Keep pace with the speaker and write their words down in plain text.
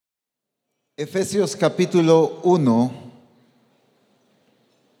Efesios capítulo 1,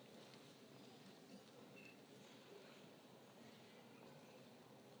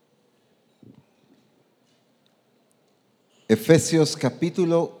 Efesios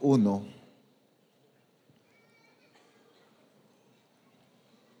capítulo 1,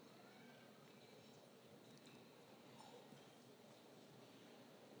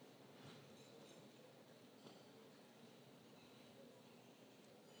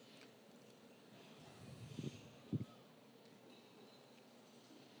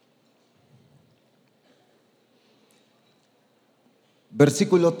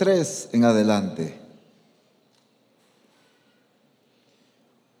 versículo 3 en adelante.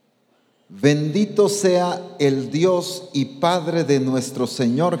 Bendito sea el Dios y Padre de nuestro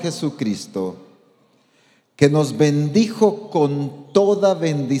Señor Jesucristo, que nos bendijo con toda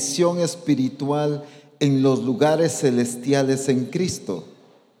bendición espiritual en los lugares celestiales en Cristo,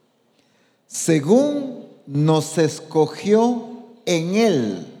 según nos escogió en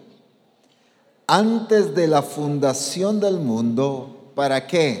Él antes de la fundación del mundo. ¿Para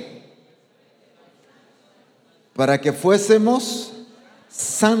qué? Para que fuésemos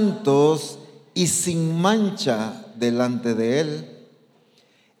santos y sin mancha delante de Él,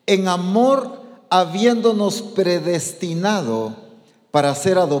 en amor habiéndonos predestinado para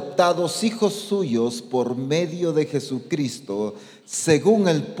ser adoptados hijos suyos por medio de Jesucristo, según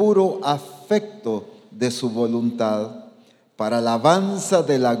el puro afecto de su voluntad, para alabanza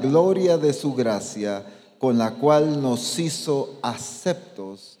de la gloria de su gracia, con la cual nos hizo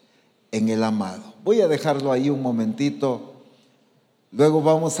aceptos en el amado. Voy a dejarlo ahí un momentito. Luego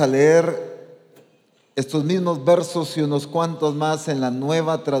vamos a leer estos mismos versos y unos cuantos más en la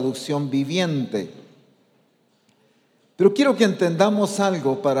Nueva Traducción Viviente. Pero quiero que entendamos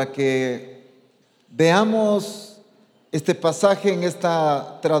algo para que veamos este pasaje en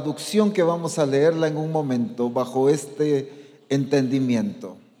esta traducción que vamos a leerla en un momento bajo este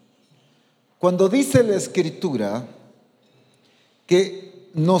entendimiento. Cuando dice la Escritura que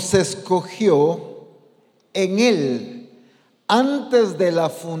nos escogió en Él antes de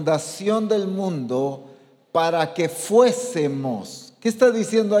la fundación del mundo para que fuésemos. ¿Qué está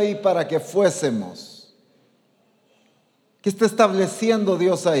diciendo ahí para que fuésemos? ¿Qué está estableciendo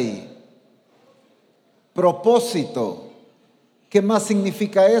Dios ahí? Propósito. ¿Qué más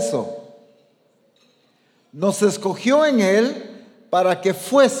significa eso? Nos escogió en Él para que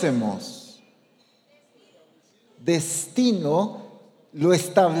fuésemos. Destino, lo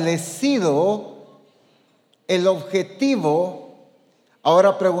establecido, el objetivo.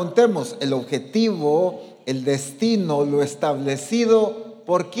 Ahora preguntemos, el objetivo, el destino, lo establecido,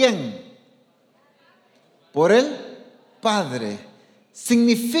 ¿por quién? Por el Padre.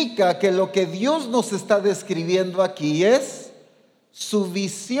 Significa que lo que Dios nos está describiendo aquí es su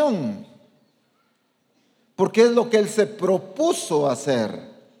visión, porque es lo que Él se propuso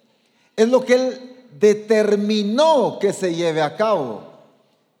hacer, es lo que Él determinó que se lleve a cabo.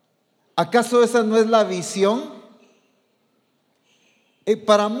 ¿Acaso esa no es la visión?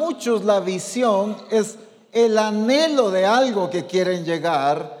 Para muchos la visión es el anhelo de algo que quieren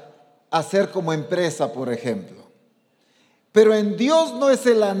llegar a ser como empresa, por ejemplo. Pero en Dios no es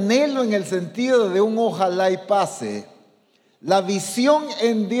el anhelo en el sentido de un ojalá y pase. La visión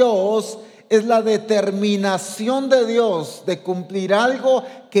en Dios es la determinación de Dios de cumplir algo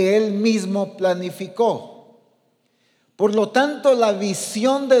que Él mismo planificó. Por lo tanto, la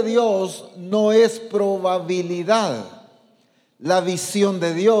visión de Dios no es probabilidad. La visión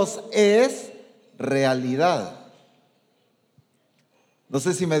de Dios es realidad. No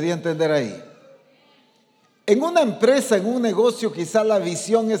sé si me di a entender ahí. En una empresa, en un negocio, quizá la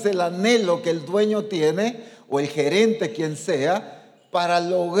visión es el anhelo que el dueño tiene o el gerente, quien sea, para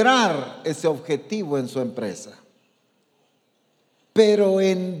lograr ese objetivo en su empresa. Pero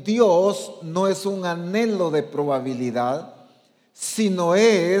en Dios no es un anhelo de probabilidad, sino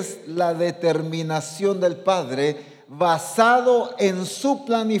es la determinación del Padre basado en su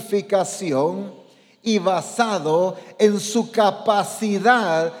planificación y basado en su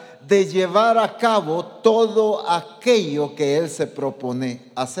capacidad de llevar a cabo todo aquello que Él se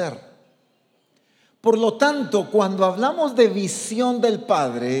propone hacer. Por lo tanto, cuando hablamos de visión del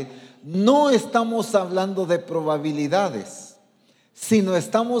Padre, no estamos hablando de probabilidades, sino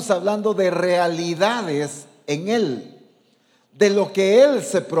estamos hablando de realidades en Él, de lo que Él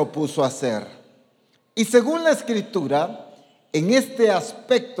se propuso hacer. Y según la Escritura, en este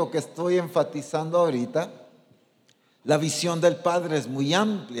aspecto que estoy enfatizando ahorita, la visión del Padre es muy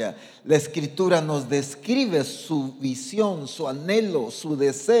amplia. La Escritura nos describe su visión, su anhelo, su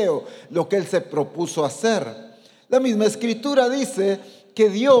deseo, lo que Él se propuso hacer. La misma Escritura dice que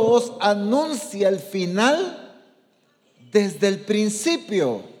Dios anuncia el final desde el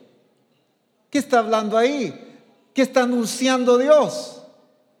principio. ¿Qué está hablando ahí? ¿Qué está anunciando Dios?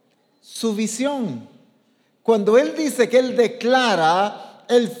 Su visión. Cuando Él dice que Él declara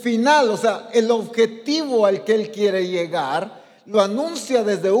el final, o sea, el objetivo al que Él quiere llegar, lo anuncia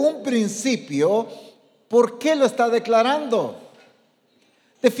desde un principio. ¿Por qué lo está declarando?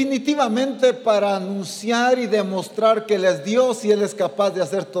 Definitivamente para anunciar y demostrar que Él es Dios y Él es capaz de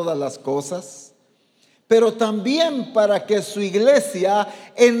hacer todas las cosas, pero también para que su iglesia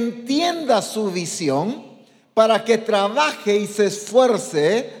entienda su visión, para que trabaje y se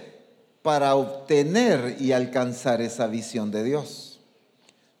esfuerce para obtener y alcanzar esa visión de Dios.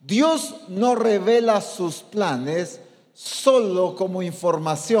 Dios no revela sus planes solo como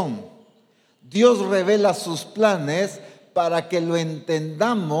información. Dios revela sus planes para que lo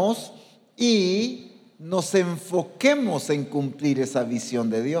entendamos y nos enfoquemos en cumplir esa visión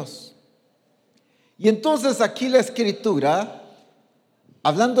de Dios. Y entonces aquí la Escritura,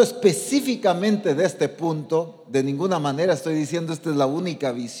 hablando específicamente de este punto, de ninguna manera estoy diciendo esta es la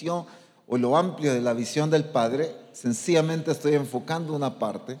única visión o lo amplio de la visión del Padre, sencillamente estoy enfocando una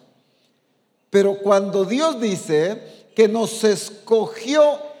parte. Pero cuando Dios dice que nos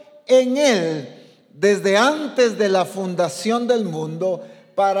escogió en Él desde antes de la fundación del mundo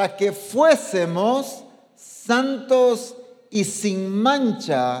para que fuésemos santos y sin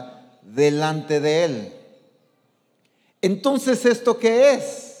mancha delante de Él. Entonces, ¿esto qué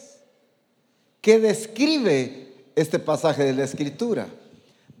es? ¿Qué describe este pasaje de la Escritura?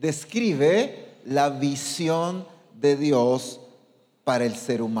 Describe la visión de Dios para el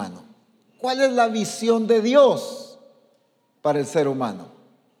ser humano. ¿Cuál es la visión de Dios para el ser humano?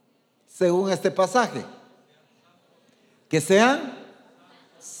 Según este pasaje, que sean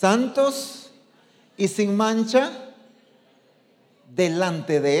santos y sin mancha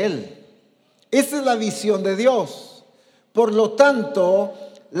delante de Él. Esa es la visión de Dios. Por lo tanto,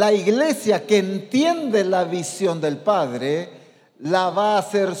 la iglesia que entiende la visión del Padre la va a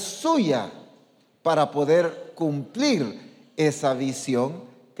hacer suya para poder cumplir esa visión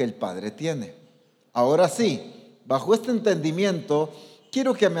que el Padre tiene. Ahora sí, bajo este entendimiento,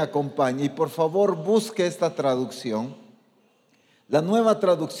 quiero que me acompañe y por favor busque esta traducción, la Nueva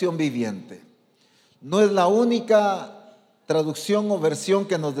Traducción Viviente. No es la única traducción o versión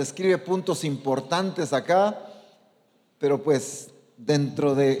que nos describe puntos importantes acá, pero pues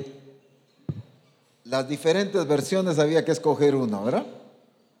dentro de las diferentes versiones había que escoger una, ¿verdad?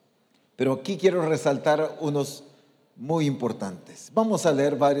 Pero aquí quiero resaltar unos muy importantes. Vamos a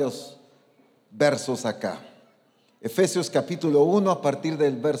leer varios versos acá. Efesios capítulo 1 a partir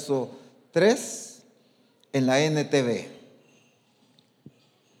del verso 3 en la NTV.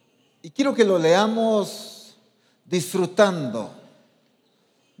 Y quiero que lo leamos disfrutando.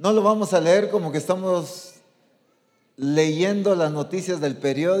 No lo vamos a leer como que estamos leyendo las noticias del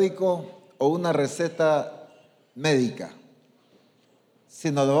periódico o una receta médica,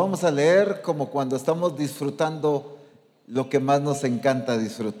 sino lo vamos a leer como cuando estamos disfrutando lo que más nos encanta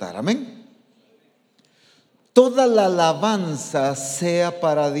disfrutar. Amén. Toda la alabanza sea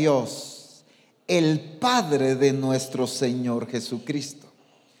para Dios, el Padre de nuestro Señor Jesucristo,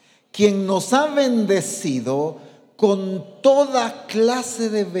 quien nos ha bendecido con toda clase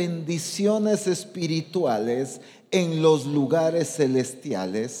de bendiciones espirituales en los lugares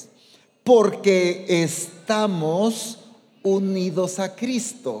celestiales, porque estamos unidos a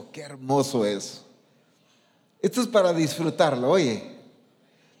Cristo. Qué hermoso eso. Esto es para disfrutarlo, oye.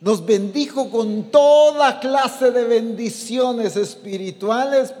 Nos bendijo con toda clase de bendiciones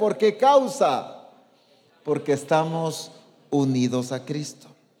espirituales. ¿Por qué causa? Porque estamos unidos a Cristo.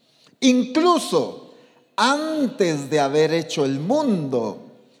 Incluso antes de haber hecho el mundo,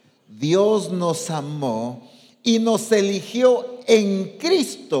 Dios nos amó y nos eligió en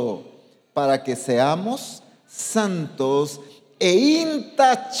Cristo para que seamos santos e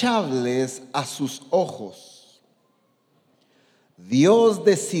intachables a sus ojos. Dios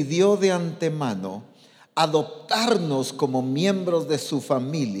decidió de antemano adoptarnos como miembros de su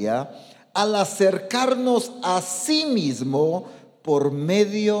familia al acercarnos a sí mismo por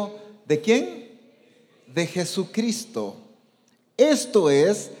medio ¿de quién? De Jesucristo. Esto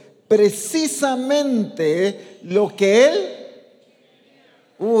es precisamente lo que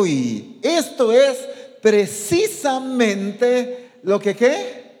esto es precisamente lo que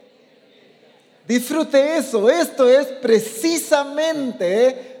 ¿qué? Disfrute eso. Esto es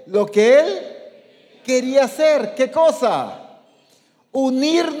precisamente lo que Él quería hacer. ¿Qué cosa?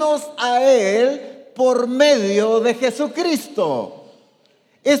 Unirnos a Él por medio de Jesucristo.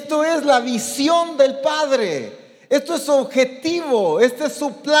 Esto es la visión del Padre. Esto es su objetivo, este es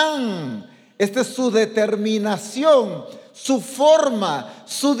su plan, esta es su determinación, su forma,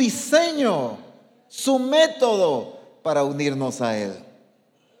 su diseño, su método para unirnos a Él.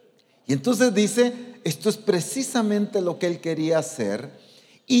 Y entonces dice, esto es precisamente lo que Él quería hacer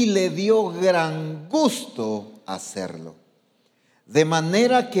y le dio gran gusto hacerlo. De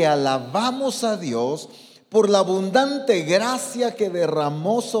manera que alabamos a Dios por la abundante gracia que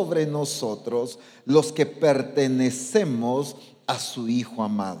derramó sobre nosotros los que pertenecemos a su Hijo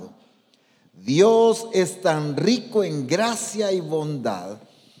amado. Dios es tan rico en gracia y bondad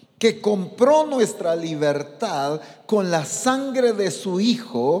que compró nuestra libertad con la sangre de su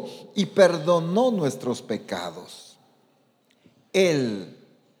Hijo y perdonó nuestros pecados. Él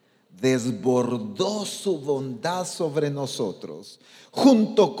desbordó su bondad sobre nosotros,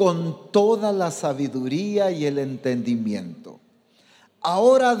 junto con toda la sabiduría y el entendimiento.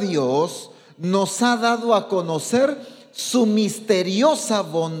 Ahora Dios nos ha dado a conocer su misteriosa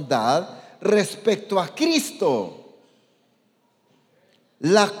bondad respecto a Cristo,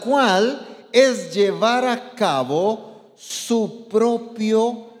 la cual es llevar a cabo su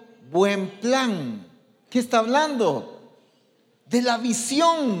propio buen plan. ¿Qué está hablando? De la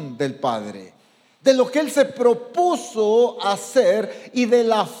visión del Padre, de lo que Él se propuso hacer y de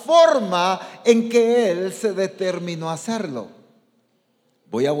la forma en que Él se determinó a hacerlo.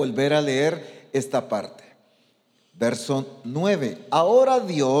 Voy a volver a leer esta parte. Verso 9. Ahora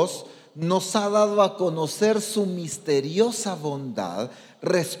Dios nos ha dado a conocer su misteriosa bondad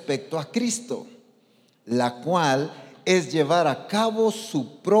respecto a Cristo, la cual es llevar a cabo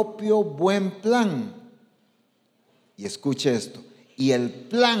su propio buen plan. Y escuche esto, y el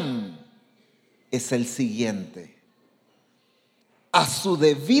plan es el siguiente. A su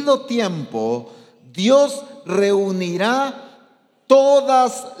debido tiempo, Dios reunirá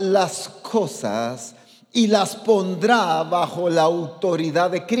todas las cosas y las pondrá bajo la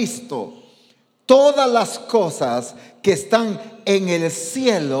autoridad de Cristo. Todas las cosas que están en el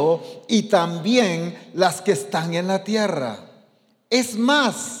cielo y también las que están en la tierra. Es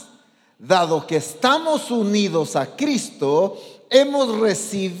más, dado que estamos unidos a Cristo, hemos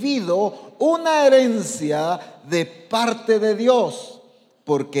recibido una herencia de parte de Dios,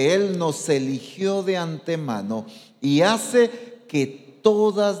 porque Él nos eligió de antemano y hace que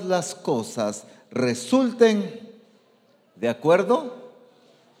todas las cosas resulten ¿de acuerdo?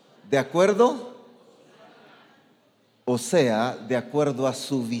 ¿De acuerdo? O sea, de acuerdo a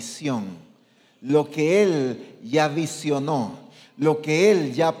su visión, lo que Él ya visionó, lo que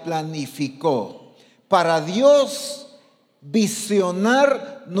Él ya planificó. Para Dios,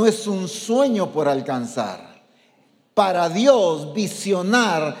 visionar no es un sueño por alcanzar. Para Dios,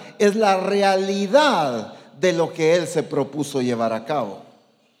 visionar es la realidad de lo que Él se propuso llevar a cabo.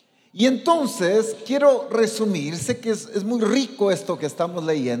 Y entonces quiero resumir, sé que es muy rico esto que estamos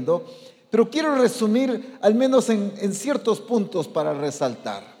leyendo, pero quiero resumir al menos en ciertos puntos para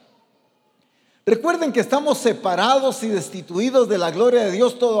resaltar. Recuerden que estamos separados y destituidos de la gloria de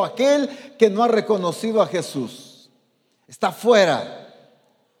Dios todo aquel que no ha reconocido a Jesús. Está fuera.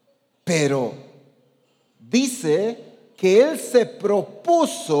 Pero dice que Él se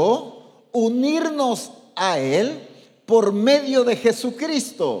propuso unirnos a Él por medio de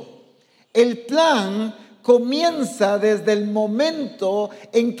Jesucristo. El plan comienza desde el momento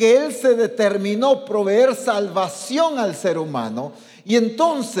en que Él se determinó proveer salvación al ser humano. Y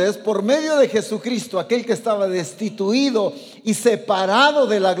entonces, por medio de Jesucristo, aquel que estaba destituido y separado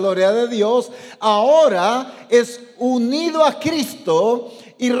de la gloria de Dios, ahora es unido a Cristo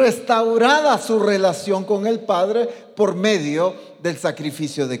y restaurada su relación con el Padre por medio del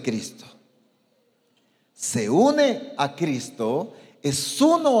sacrificio de Cristo. Se une a Cristo, es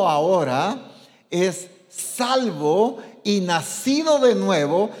uno ahora, es salvo y nacido de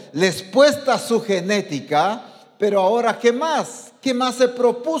nuevo, le es puesta su genética, pero ahora ¿qué más? ¿Qué más se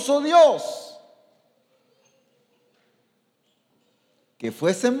propuso Dios? Que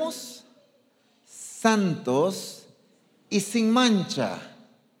fuésemos santos y sin mancha,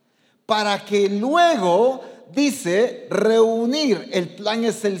 para que luego, dice, reunir. El plan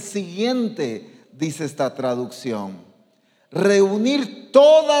es el siguiente, dice esta traducción: reunir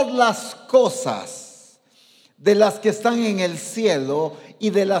todas las cosas de las que están en el cielo y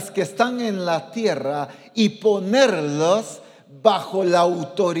de las que están en la tierra y ponerlas bajo la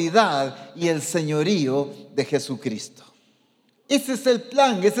autoridad y el señorío de Jesucristo. Ese es el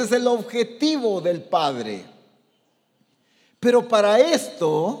plan, ese es el objetivo del Padre. Pero para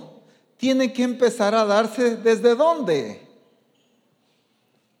esto tiene que empezar a darse ¿desde dónde?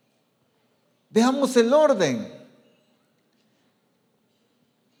 Veamos el orden.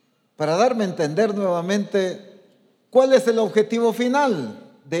 Para darme a entender nuevamente, ¿Cuál es el objetivo final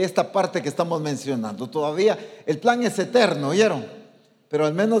de esta parte que estamos mencionando? Todavía el plan es eterno, ¿oyeron? Pero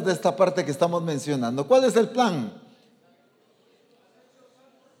al menos de esta parte que estamos mencionando. ¿Cuál es el plan?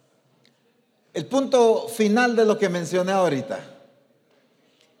 El punto final de lo que mencioné ahorita.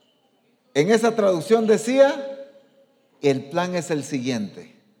 En esa traducción decía, el plan es el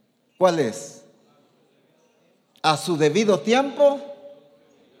siguiente. ¿Cuál es? A su debido tiempo,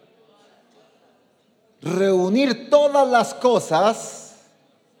 reunir todas las cosas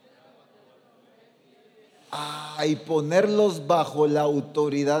y ponerlos bajo la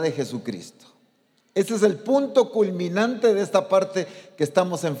autoridad de Jesucristo. Ese es el punto culminante de esta parte que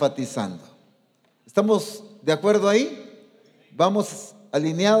estamos enfatizando. ¿Estamos de acuerdo ahí? Vamos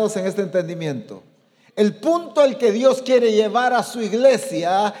alineados en este entendimiento. El punto al que Dios quiere llevar a su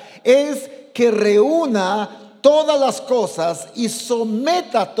iglesia es que reúna todas las cosas y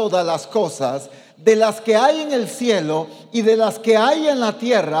someta todas las cosas de las que hay en el cielo y de las que hay en la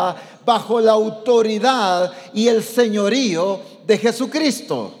tierra bajo la autoridad y el señorío de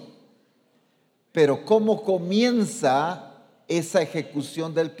Jesucristo. Pero ¿cómo comienza esa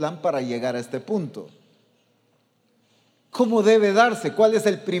ejecución del plan para llegar a este punto? ¿Cómo debe darse? ¿Cuál es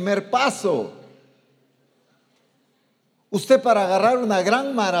el primer paso? Usted, para agarrar una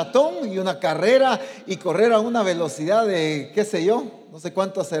gran maratón y una carrera y correr a una velocidad de, qué sé yo, no sé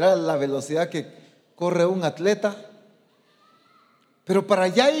cuánto será la velocidad que corre un atleta, pero para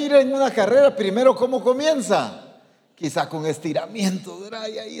ya ir en una carrera, primero, ¿cómo comienza? Quizá con estiramiento, ¿verdad?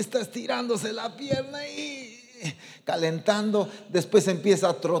 Y ahí está estirándose la pierna y calentando. Después empieza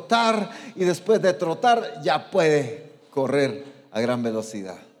a trotar y después de trotar ya puede correr a gran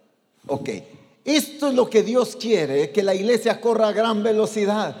velocidad. Ok, esto es lo que Dios quiere, que la iglesia corra a gran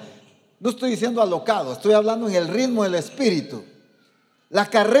velocidad. No estoy diciendo alocado, estoy hablando en el ritmo del Espíritu. La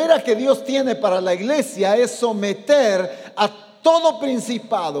carrera que Dios tiene para la iglesia es someter a todo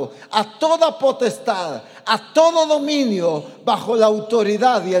principado, a toda potestad, a todo dominio bajo la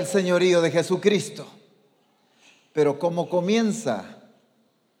autoridad y el señorío de Jesucristo. Pero ¿cómo comienza?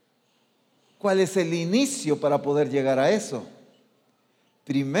 ¿Cuál es el inicio para poder llegar a eso?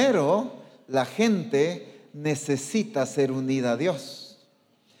 Primero, la gente necesita ser unida a Dios.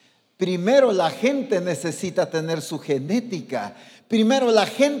 Primero, la gente necesita tener su genética. Primero, la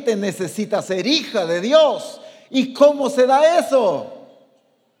gente necesita ser hija de Dios. ¿Y cómo se da eso?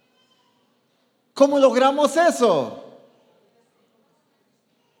 ¿Cómo logramos eso?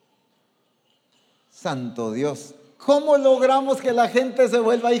 Santo Dios, ¿cómo logramos que la gente se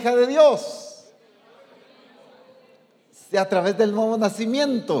vuelva hija de Dios? A través del nuevo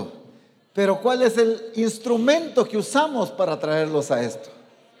nacimiento. Pero ¿cuál es el instrumento que usamos para traerlos a esto?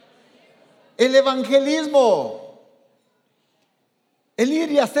 El evangelismo. El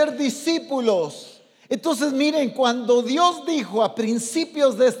ir y hacer discípulos. Entonces miren, cuando Dios dijo a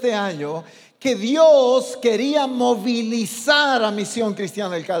principios de este año que Dios quería movilizar a Misión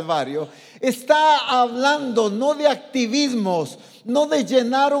Cristiana del Calvario, está hablando no de activismos, no de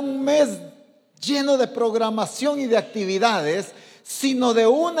llenar un mes lleno de programación y de actividades, sino de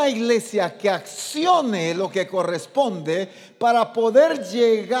una iglesia que accione lo que corresponde para poder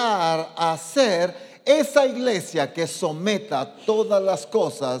llegar a ser esa iglesia que someta todas las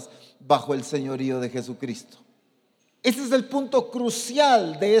cosas bajo el señorío de Jesucristo. Ese es el punto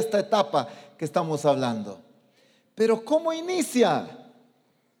crucial de esta etapa que estamos hablando. Pero ¿cómo inicia?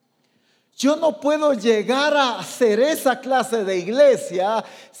 Yo no puedo llegar a ser esa clase de iglesia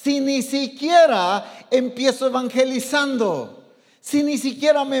si ni siquiera empiezo evangelizando, si ni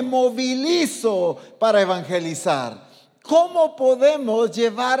siquiera me movilizo para evangelizar. ¿Cómo podemos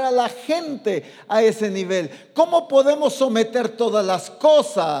llevar a la gente a ese nivel? ¿Cómo podemos someter todas las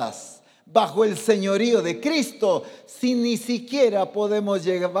cosas bajo el señorío de Cristo si ni siquiera podemos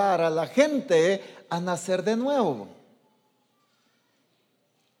llevar a la gente a nacer de nuevo?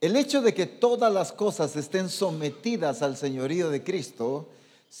 El hecho de que todas las cosas estén sometidas al señorío de Cristo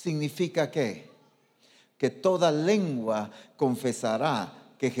significa que toda lengua confesará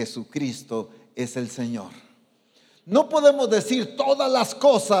que Jesucristo es el Señor. No podemos decir todas las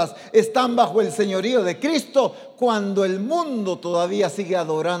cosas están bajo el señorío de Cristo cuando el mundo todavía sigue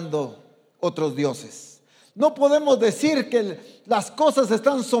adorando otros dioses. No podemos decir que las cosas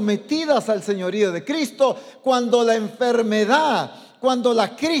están sometidas al señorío de Cristo cuando la enfermedad, cuando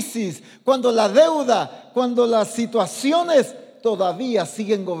la crisis, cuando la deuda, cuando las situaciones todavía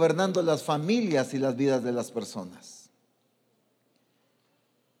siguen gobernando las familias y las vidas de las personas.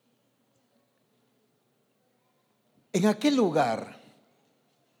 En aquel lugar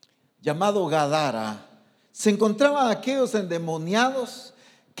llamado Gadara se encontraban aquellos endemoniados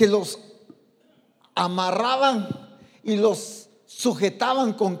que los amarraban y los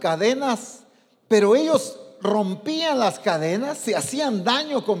sujetaban con cadenas, pero ellos rompían las cadenas, se hacían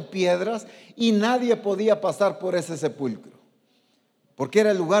daño con piedras y nadie podía pasar por ese sepulcro, porque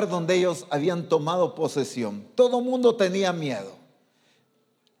era el lugar donde ellos habían tomado posesión. Todo mundo tenía miedo.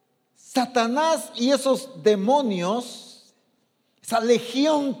 Satanás y esos demonios, esa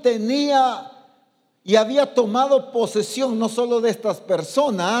legión tenía y había tomado posesión no solo de estas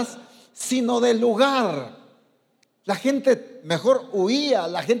personas, sino del lugar. La gente mejor huía,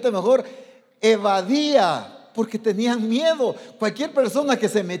 la gente mejor evadía porque tenían miedo. Cualquier persona que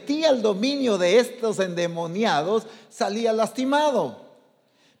se metía al dominio de estos endemoniados salía lastimado.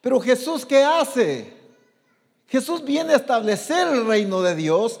 Pero Jesús, ¿qué hace? Jesús viene a establecer el reino de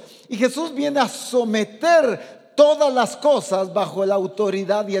Dios y Jesús viene a someter todas las cosas bajo la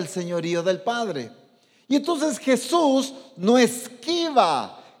autoridad y el señorío del Padre. Y entonces Jesús no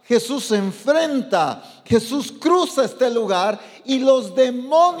esquiva, Jesús se enfrenta, Jesús cruza este lugar y los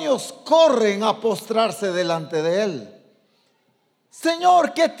demonios corren a postrarse delante de Él.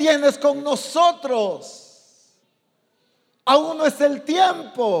 Señor, ¿qué tienes con nosotros? Aún no es el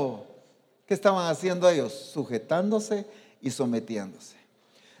tiempo. ¿Qué estaban haciendo ellos? Sujetándose y sometiéndose.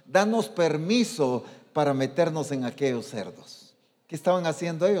 Danos permiso para meternos en aquellos cerdos. ¿Qué estaban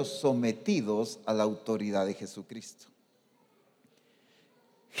haciendo ellos? Sometidos a la autoridad de Jesucristo.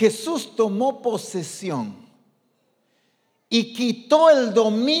 Jesús tomó posesión y quitó el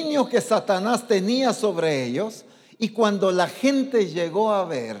dominio que Satanás tenía sobre ellos. Y cuando la gente llegó a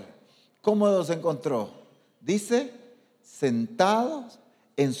ver, ¿cómo los encontró? Dice, sentados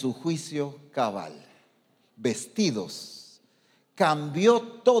en su juicio cabal, vestidos. Cambió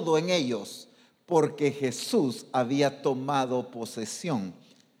todo en ellos porque Jesús había tomado posesión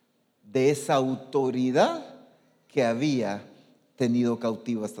de esa autoridad que había tenido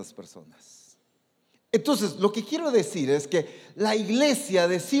cautivo a estas personas. Entonces, lo que quiero decir es que la iglesia,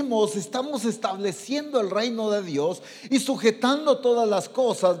 decimos, estamos estableciendo el reino de Dios y sujetando todas las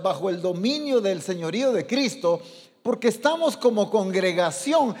cosas bajo el dominio del señorío de Cristo, porque estamos como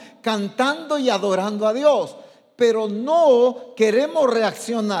congregación cantando y adorando a Dios, pero no queremos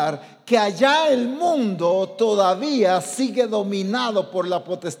reaccionar que allá el mundo todavía sigue dominado por la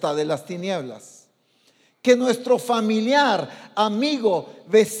potestad de las tinieblas. Que nuestro familiar, amigo,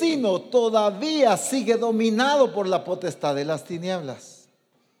 vecino todavía sigue dominado por la potestad de las tinieblas.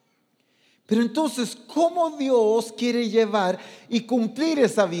 Pero entonces, ¿cómo Dios quiere llevar y cumplir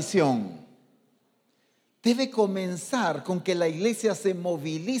esa visión? Debe comenzar con que la iglesia se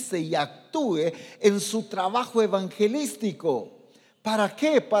movilice y actúe en su trabajo evangelístico. ¿Para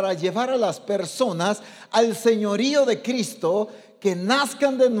qué? Para llevar a las personas al señorío de Cristo, que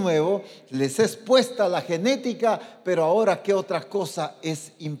nazcan de nuevo. Les es puesta la genética, pero ahora, ¿qué otra cosa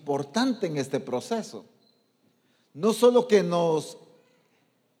es importante en este proceso? No solo que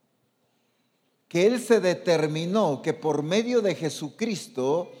Él se determinó que por medio de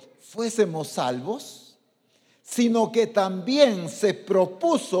Jesucristo fuésemos salvos, sino que también se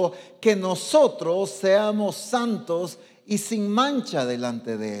propuso que nosotros seamos santos y sin mancha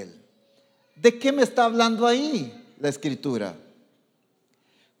delante de Él. ¿De qué me está hablando ahí la Escritura?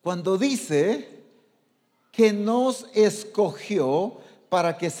 Cuando dice que nos escogió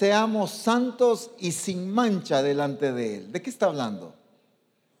para que seamos santos y sin mancha delante de Él. ¿De qué está hablando?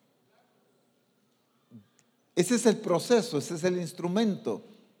 Ese es el proceso, ese es el instrumento.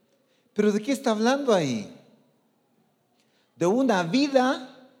 ¿Pero de qué está hablando ahí? De una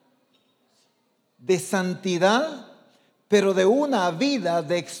vida de santidad, pero de una vida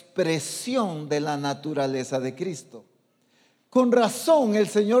de expresión de la naturaleza de Cristo. Con razón el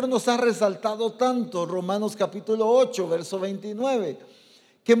Señor nos ha resaltado tanto, Romanos capítulo 8, verso 29,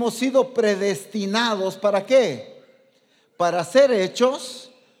 que hemos sido predestinados, ¿para qué? Para ser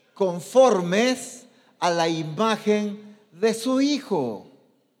hechos conformes a la imagen de su Hijo.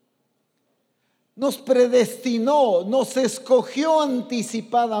 Nos predestinó, nos escogió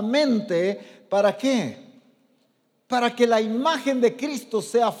anticipadamente, ¿para qué? Para que la imagen de Cristo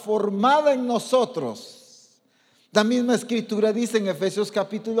sea formada en nosotros. La misma Escritura dice en Efesios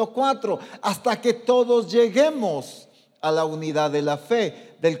capítulo 4, hasta que todos lleguemos a la unidad de la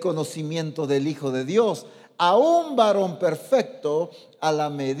fe, del conocimiento del Hijo de Dios, a un varón perfecto, a la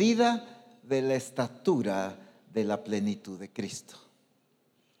medida de la estatura de la plenitud de Cristo.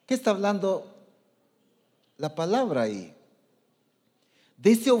 ¿Qué está hablando la palabra ahí?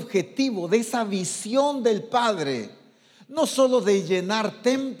 De ese objetivo, de esa visión del Padre. No solo de llenar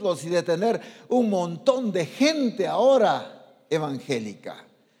templos y de tener un montón de gente ahora evangélica,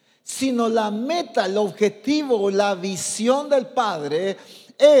 sino la meta, el objetivo, la visión del Padre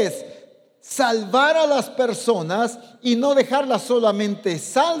es salvar a las personas y no dejarlas solamente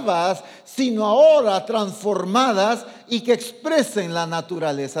salvas, sino ahora transformadas y que expresen la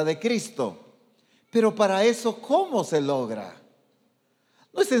naturaleza de Cristo. Pero para eso, ¿cómo se logra?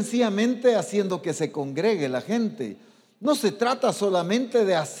 No es sencillamente haciendo que se congregue la gente. No se trata solamente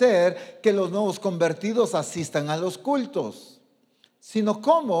de hacer que los nuevos convertidos asistan a los cultos, sino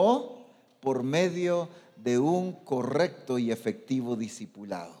cómo, por medio de un correcto y efectivo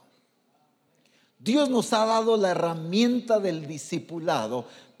discipulado. Dios nos ha dado la herramienta del discipulado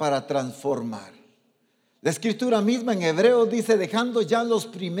para transformar. La Escritura misma en Hebreos dice: dejando ya los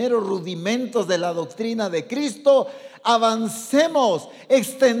primeros rudimentos de la doctrina de Cristo, avancemos,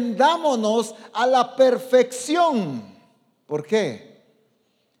 extendámonos a la perfección. ¿Por qué?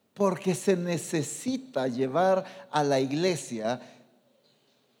 Porque se necesita llevar a la iglesia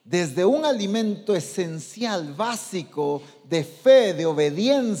desde un alimento esencial, básico, de fe, de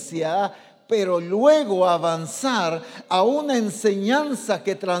obediencia, pero luego avanzar a una enseñanza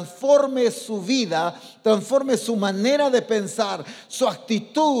que transforme su vida, transforme su manera de pensar, su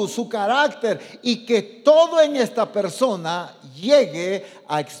actitud, su carácter, y que todo en esta persona llegue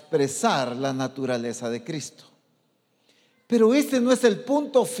a expresar la naturaleza de Cristo. Pero ese no es el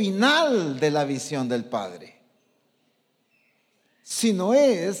punto final de la visión del Padre, sino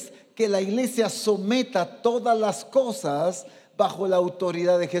es que la iglesia someta todas las cosas bajo la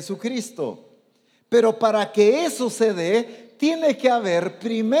autoridad de Jesucristo. Pero para que eso se dé, tiene que haber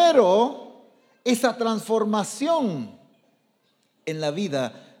primero esa transformación en la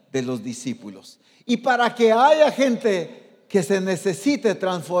vida de los discípulos. Y para que haya gente que se necesite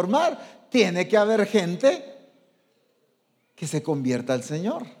transformar, tiene que haber gente que se convierta al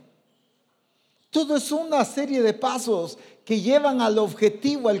Señor. Todo es una serie de pasos que llevan al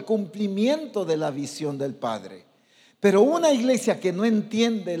objetivo, al cumplimiento de la visión del Padre. Pero una iglesia que no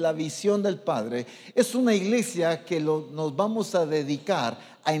entiende la visión del Padre es una iglesia que nos vamos a dedicar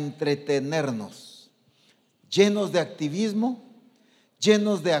a entretenernos, llenos de activismo,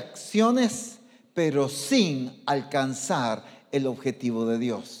 llenos de acciones, pero sin alcanzar el objetivo de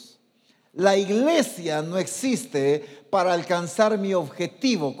Dios. La iglesia no existe para alcanzar mi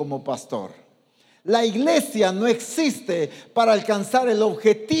objetivo como pastor. La iglesia no existe para alcanzar el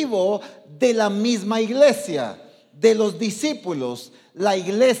objetivo de la misma iglesia, de los discípulos. La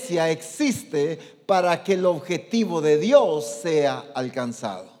iglesia existe para que el objetivo de Dios sea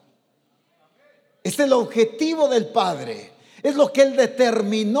alcanzado. Es el objetivo del Padre. Es lo que Él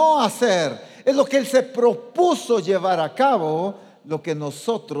determinó hacer. Es lo que Él se propuso llevar a cabo. Lo que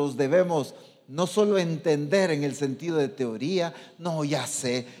nosotros debemos no solo entender en el sentido de teoría. No, ya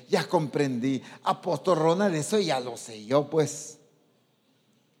sé, ya comprendí. Apo stol Ronald, eso ya lo sé yo, pues.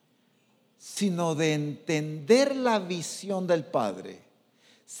 Sino de entender la visión del Padre.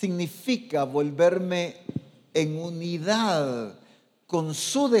 Significa volverme en unidad con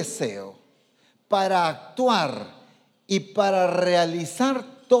su deseo para actuar y para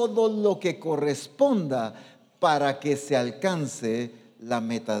realizar todo lo que corresponda para que se alcance la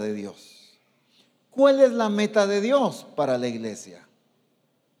meta de Dios. ¿Cuál es la meta de Dios para la iglesia?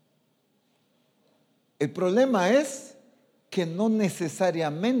 El problema es que no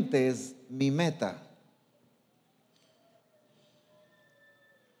necesariamente es mi meta.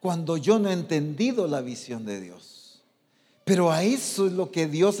 Cuando yo no he entendido la visión de Dios. Pero a eso es lo que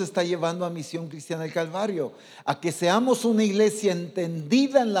Dios está llevando a Misión Cristiana del Calvario, a que seamos una iglesia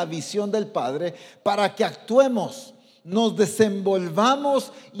entendida en la visión del Padre, para que actuemos, nos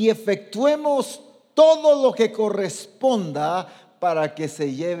desenvolvamos y efectuemos todo lo que corresponda para que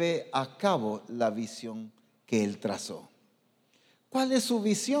se lleve a cabo la visión que Él trazó. ¿Cuál es su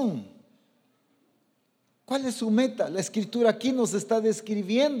visión? ¿Cuál es su meta? La Escritura aquí nos está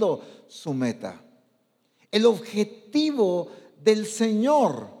describiendo su meta. El objetivo del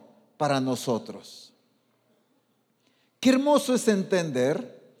Señor para nosotros. Qué hermoso es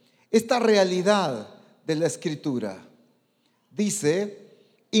entender esta realidad de la Escritura. Dice: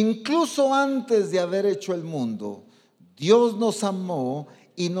 incluso antes de haber hecho el mundo, Dios nos amó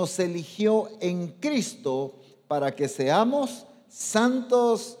y nos eligió en Cristo para que seamos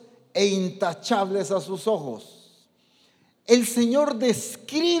santos e intachables a sus ojos. El Señor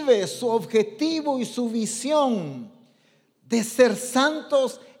describe su objetivo y su visión de ser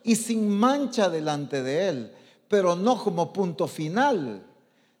santos y sin mancha delante de Él, pero no como punto final,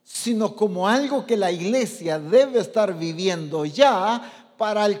 sino como algo que la iglesia debe estar viviendo ya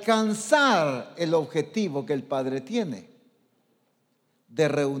para alcanzar el objetivo que el Padre tiene, de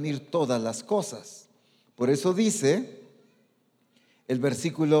reunir todas las cosas. Por eso dice el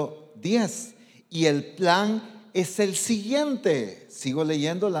versículo 10: y el plan es el siguiente. Sigo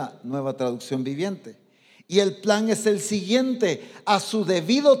leyendo la Nueva Traducción Viviente. Y el plan es el siguiente: a su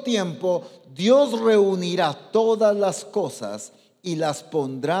debido tiempo, Dios reunirá todas las cosas y las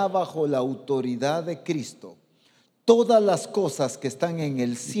pondrá bajo la autoridad de Cristo. Todas las cosas que están en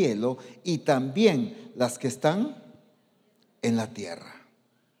el cielo y también las que están en la tierra.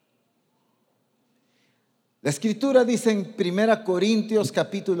 La Escritura dice en 1 Corintios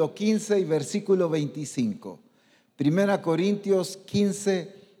capítulo 15 y versículo 25. 1 Corintios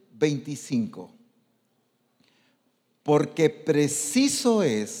 15, 25. Porque preciso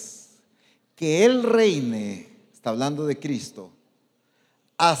es que Él reine, está hablando de Cristo,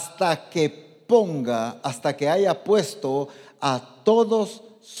 hasta que haya puesto a todos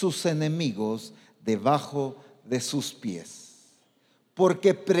sus enemigos debajo de sus pies.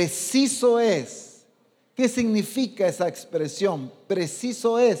 Porque preciso es. ¿Qué significa esa expresión?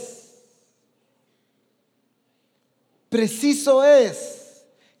 Preciso es. Preciso es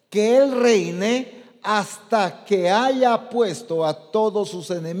que Él reine hasta que haya puesto a todos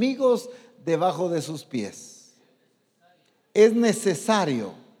sus enemigos debajo de sus pies. Es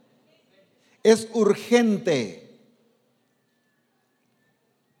necesario. Es urgente.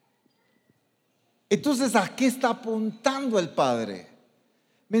 Entonces, ¿a qué está apuntando el Padre?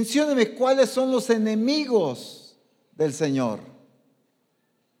 Mencióneme cuáles son los enemigos del Señor.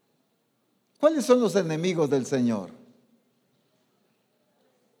 ¿Cuáles son los enemigos del Señor?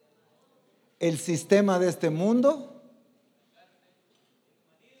 El sistema de este mundo,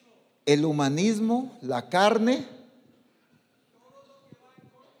 el humanismo, la carne,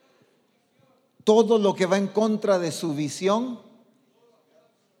 todo lo que va en contra de su visión,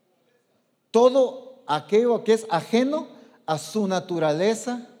 todo aquello que es ajeno a su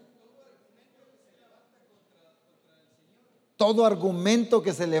naturaleza, todo argumento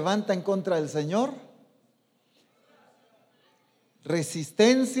que se levanta en contra del Señor,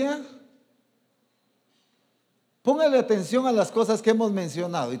 resistencia. Póngale atención a las cosas que hemos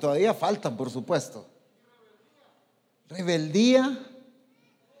mencionado, y todavía faltan, por supuesto. Rebeldía.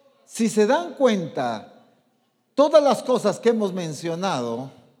 Si se dan cuenta, todas las cosas que hemos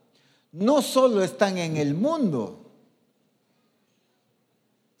mencionado no solo están en el mundo,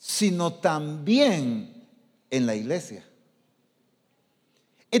 sino también en la iglesia.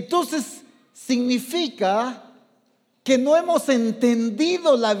 Entonces, significa que no hemos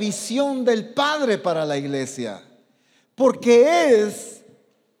entendido la visión del Padre para la iglesia, porque es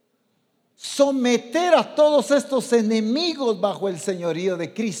someter a todos estos enemigos bajo el señorío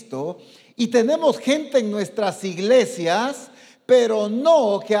de Cristo. Y tenemos gente en nuestras iglesias, pero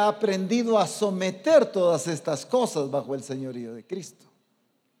no que ha aprendido a someter todas estas cosas bajo el señorío de Cristo.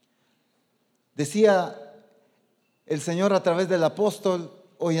 Decía el Señor a través del apóstol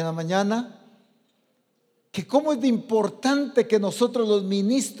hoy en la mañana que cómo es de importante que nosotros los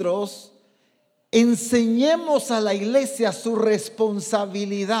ministros enseñemos a la iglesia su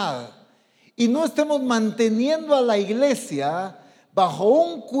responsabilidad y no estemos manteniendo a la iglesia bajo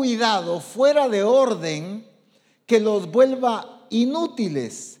un cuidado fuera de orden que los vuelva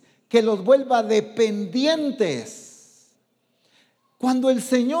inútiles, que los vuelva dependientes. Cuando el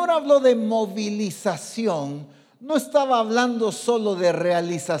Señor habló de movilización, no estaba hablando solo de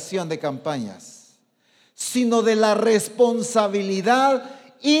realización de campañas, sino de la responsabilidad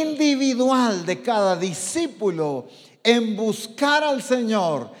individual de cada discípulo en buscar al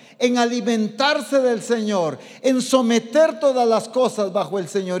Señor, en alimentarse del Señor, en someter todas las cosas bajo el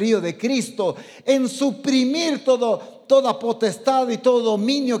señorío de Cristo, en suprimir toda potestad y todo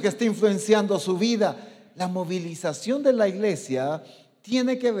dominio que esté influenciando su vida. La movilización de la iglesia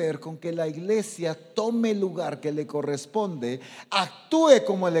tiene que ver con que la iglesia tome el lugar que le corresponde, actúe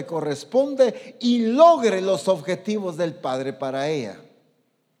como le corresponde y logre los objetivos del Padre para ella.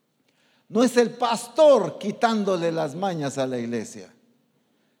 No es el pastor quitándole las mañas a la iglesia,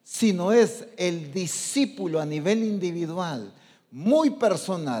 sino es el discípulo a nivel individual, muy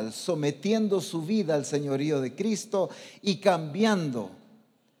personal, sometiendo su vida al señorío de Cristo y cambiando.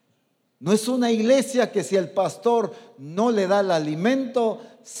 No es una iglesia que si el pastor no le da el alimento,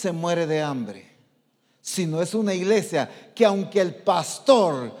 se muere de hambre. Sino es una iglesia que aunque el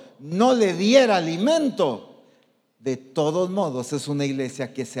pastor no le diera alimento, de todos modos es una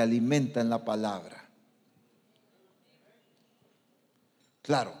iglesia que se alimenta en la palabra.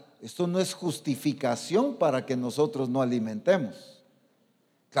 Claro, esto no es justificación para que nosotros no alimentemos.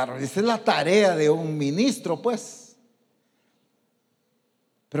 Claro, esa es la tarea de un ministro, pues.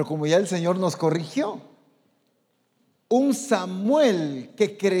 Pero como ya el Señor nos corrigió, un Samuel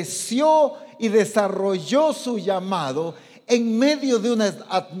que creció y desarrolló su llamado en medio de una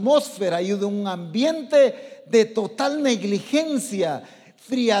atmósfera y de un ambiente de total negligencia,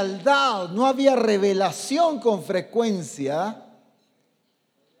 frialdad, no había revelación con frecuencia,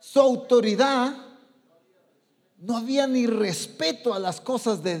 su autoridad, no había ni respeto a las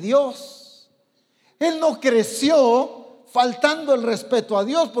cosas de Dios. Él no creció faltando el respeto a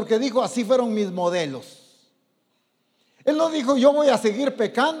Dios porque dijo, así fueron mis modelos. Él no dijo, yo voy a seguir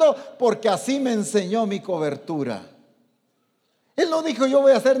pecando porque así me enseñó mi cobertura. Él no dijo, yo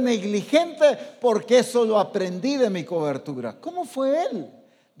voy a ser negligente porque eso lo aprendí de mi cobertura. ¿Cómo fue él?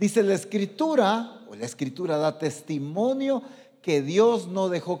 Dice la Escritura, o la Escritura da testimonio que Dios no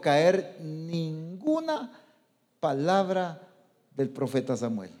dejó caer ninguna palabra del profeta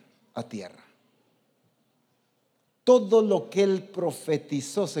Samuel a tierra. Todo lo que él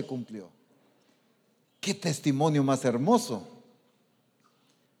profetizó se cumplió. Qué testimonio más hermoso.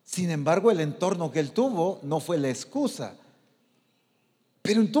 Sin embargo, el entorno que él tuvo no fue la excusa.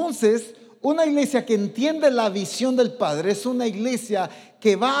 Pero entonces, una iglesia que entiende la visión del Padre es una iglesia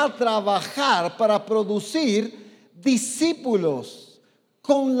que va a trabajar para producir discípulos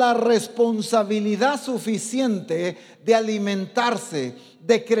con la responsabilidad suficiente de alimentarse,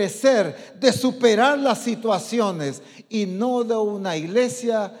 de crecer, de superar las situaciones, y no de una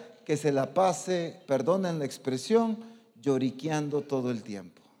iglesia que se la pase, perdonen la expresión, lloriqueando todo el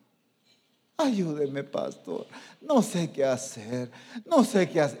tiempo. Ayúdeme, pastor, no sé qué hacer, no sé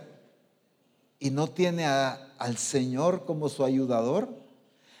qué hacer. ¿Y no tiene al Señor como su ayudador?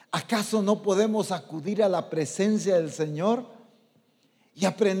 ¿Acaso no podemos acudir a la presencia del Señor y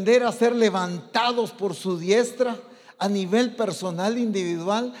aprender a ser levantados por su diestra a nivel personal,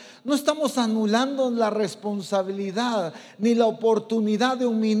 individual? No estamos anulando la responsabilidad ni la oportunidad de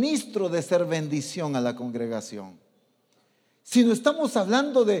un ministro de ser bendición a la congregación, sino estamos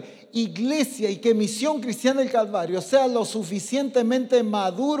hablando de iglesia y que Misión Cristiana del Calvario sea lo suficientemente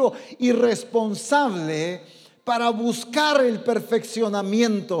maduro y responsable para buscar el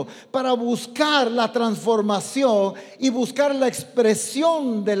perfeccionamiento, para buscar la transformación y buscar la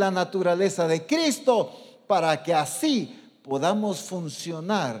expresión de la naturaleza de Cristo, para que así podamos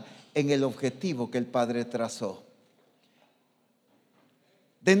funcionar en el objetivo que el Padre trazó.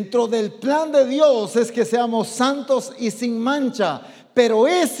 Dentro del plan de Dios es que seamos santos y sin mancha, pero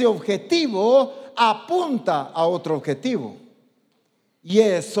ese objetivo apunta a otro objetivo, y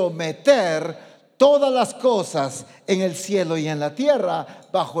es someter todas las cosas en el cielo y en la tierra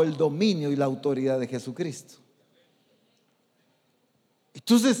bajo el dominio y la autoridad de Jesucristo.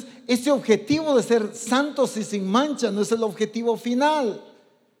 Entonces, ese objetivo de ser santos y sin mancha no es el objetivo final,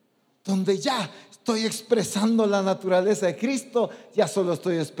 donde ya estoy expresando la naturaleza de Cristo, ya solo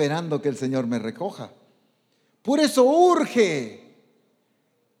estoy esperando que el Señor me recoja. Por eso urge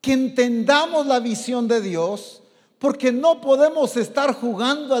que entendamos la visión de Dios, porque no podemos estar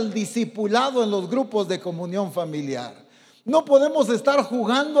jugando al discipulado en los grupos de comunión familiar. No podemos estar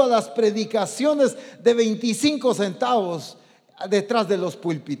jugando a las predicaciones de 25 centavos detrás de los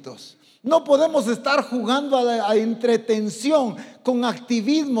púlpitos. No podemos estar jugando a la entretención con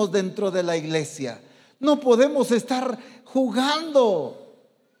activismos dentro de la iglesia. No podemos estar jugando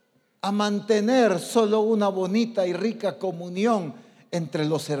a mantener solo una bonita y rica comunión entre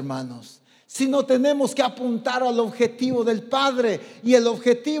los hermanos, sino tenemos que apuntar al objetivo del Padre, y el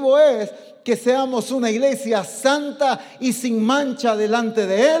objetivo es que seamos una iglesia santa y sin mancha delante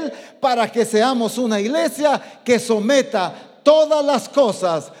de Él, para que seamos una iglesia que someta todas las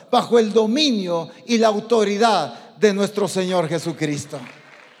cosas bajo el dominio y la autoridad de nuestro Señor Jesucristo.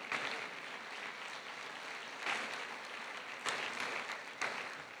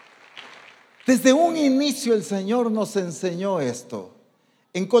 Desde un inicio el Señor nos enseñó esto.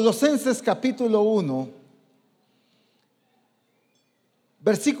 En Colosenses capítulo 1,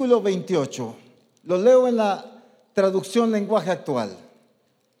 versículo 28, lo leo en la traducción lenguaje actual.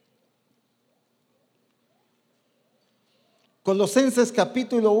 Colosenses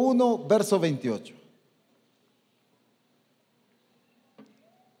capítulo 1, verso 28.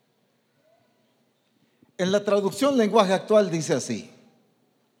 En la traducción lenguaje actual dice así: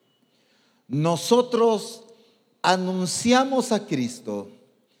 nosotros anunciamos a Cristo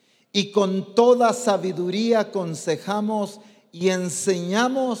y con toda sabiduría aconsejamos y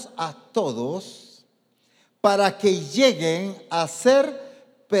enseñamos a todos para que lleguen a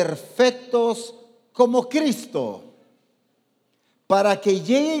ser perfectos como Cristo. Para que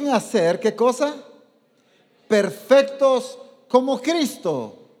lleguen a ser, ¿qué cosa? Perfectos como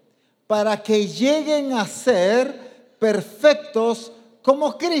Cristo. Para que lleguen a ser perfectos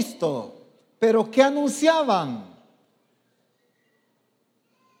como Cristo. ¿Pero qué anunciaban?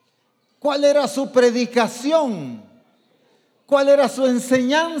 ¿Cuál era su predicación? ¿Cuál era su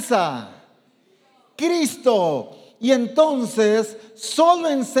enseñanza? Cristo. Y entonces, solo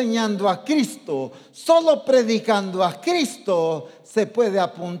enseñando a Cristo, solo predicando a Cristo, se puede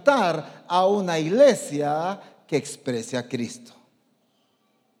apuntar a una iglesia que exprese a Cristo.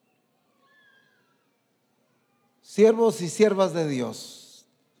 Siervos y siervas de Dios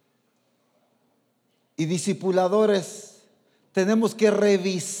y discipuladores, tenemos que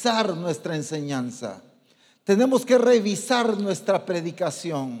revisar nuestra enseñanza. Tenemos que revisar nuestra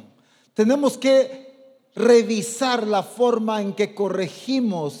predicación. Tenemos que revisar la forma en que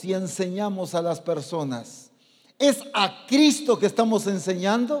corregimos y enseñamos a las personas. ¿Es a Cristo que estamos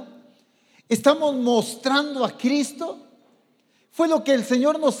enseñando? ¿Estamos mostrando a Cristo? Fue lo que el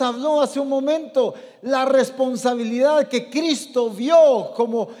Señor nos habló hace un momento, la responsabilidad que Cristo vio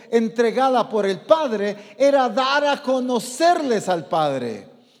como entregada por el Padre era dar a conocerles al Padre.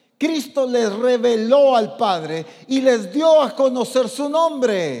 Cristo les reveló al Padre y les dio a conocer su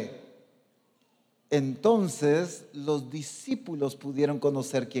nombre. Entonces los discípulos pudieron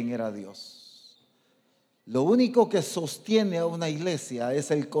conocer quién era Dios. Lo único que sostiene a una iglesia es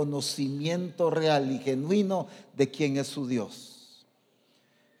el conocimiento real y genuino de quién es su Dios.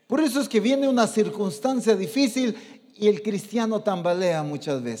 Por eso es que viene una circunstancia difícil y el cristiano tambalea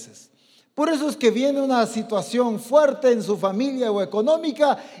muchas veces. Por eso es que viene una situación fuerte en su familia o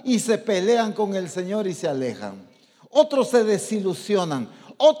económica y se pelean con el Señor y se alejan. Otros se desilusionan,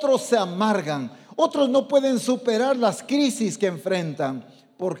 otros se amargan, otros no pueden superar las crisis que enfrentan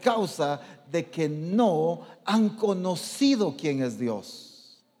por causa de que no han conocido quién es Dios.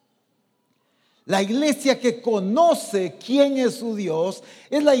 La iglesia que conoce quién es su Dios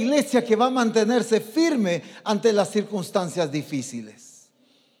es la iglesia que va a mantenerse firme ante las circunstancias difíciles.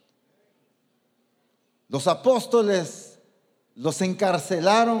 Los apóstoles los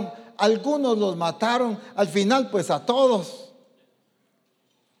encarcelaron, algunos los mataron, al final pues a todos.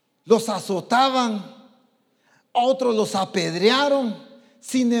 Los azotaban, otros los apedrearon.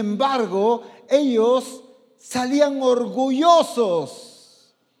 Sin embargo, ellos salían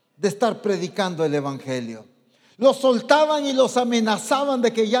orgullosos de estar predicando el evangelio. Los soltaban y los amenazaban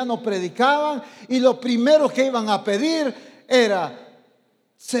de que ya no predicaban, y lo primero que iban a pedir era: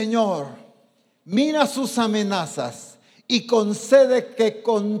 Señor, mira sus amenazas y concede que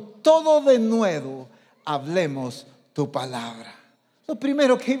con todo denuedo hablemos tu palabra. Lo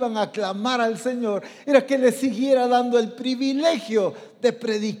primero que iban a clamar al Señor era que le siguiera dando el privilegio de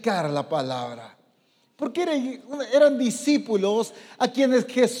predicar la palabra. Porque eran discípulos a quienes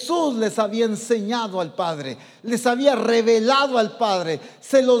Jesús les había enseñado al Padre, les había revelado al Padre,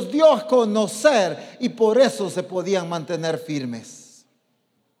 se los dio a conocer y por eso se podían mantener firmes.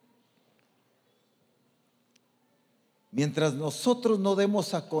 Mientras nosotros no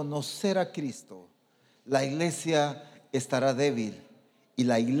demos a conocer a Cristo, la iglesia estará débil y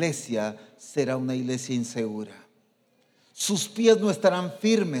la iglesia será una iglesia insegura. Sus pies no estarán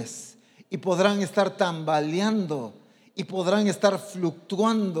firmes y podrán estar tambaleando y podrán estar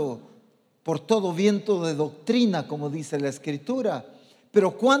fluctuando por todo viento de doctrina, como dice la Escritura.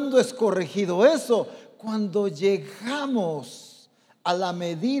 Pero ¿cuándo es corregido eso? Cuando llegamos a la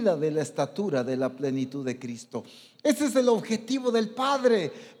medida de la estatura de la plenitud de Cristo. Ese es el objetivo del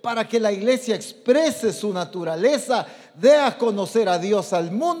Padre, para que la iglesia exprese su naturaleza, dé a conocer a Dios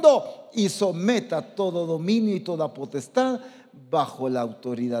al mundo y someta todo dominio y toda potestad bajo la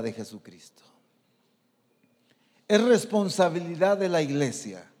autoridad de Jesucristo. Es responsabilidad de la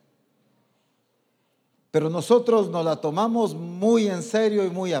iglesia, pero nosotros nos la tomamos muy en serio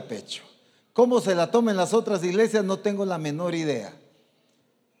y muy a pecho. ¿Cómo se la toman las otras iglesias? No tengo la menor idea.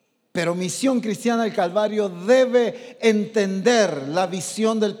 Pero Misión Cristiana del Calvario debe entender la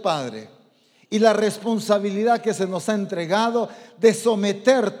visión del Padre y la responsabilidad que se nos ha entregado de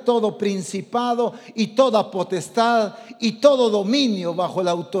someter todo principado y toda potestad y todo dominio bajo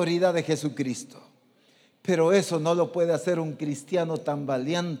la autoridad de Jesucristo. Pero eso no lo puede hacer un cristiano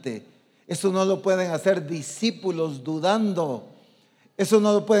tambaleante. Eso no lo pueden hacer discípulos dudando. Eso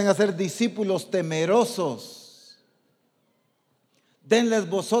no lo pueden hacer discípulos temerosos. Denles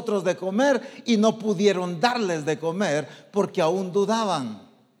vosotros de comer, y no pudieron darles de comer porque aún dudaban.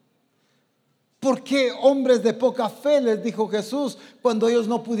 ¿Por qué hombres de poca fe?, les dijo Jesús cuando ellos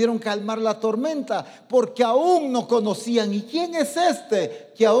no pudieron calmar la tormenta. Porque aún no conocían. ¿Y quién es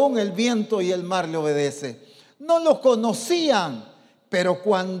este que aún el viento y el mar le obedece? No lo conocían, pero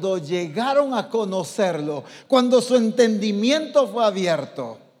cuando llegaron a conocerlo, cuando su entendimiento fue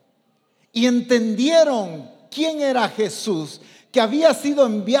abierto y entendieron quién era Jesús, que había sido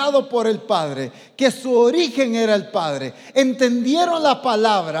enviado por el Padre, que su origen era el Padre, entendieron la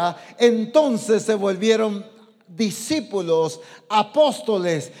palabra, entonces se volvieron discípulos,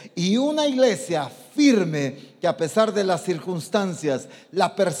 apóstoles y una iglesia firme que a pesar de las circunstancias,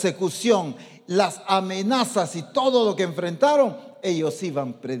 la persecución, las amenazas y todo lo que enfrentaron, ellos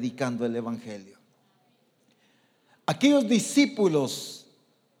iban predicando el evangelio. Aquellos discípulos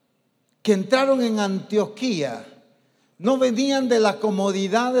que entraron en Antioquía no venían de la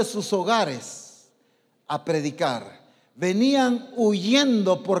comodidad de sus hogares a predicar, venían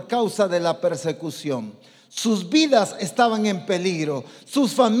huyendo por causa de la persecución. Sus vidas estaban en peligro,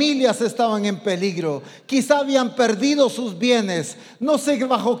 sus familias estaban en peligro, quizá habían perdido sus bienes, no sé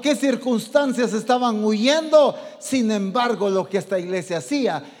bajo qué circunstancias estaban huyendo. Sin embargo, lo que esta iglesia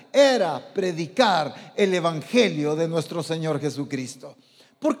hacía era predicar el evangelio de nuestro Señor Jesucristo.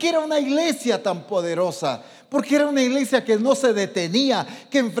 Porque era una iglesia tan poderosa, porque era una iglesia que no se detenía,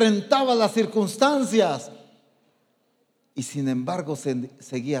 que enfrentaba las circunstancias y sin embargo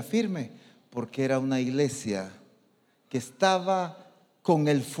seguía firme. Porque era una iglesia que estaba con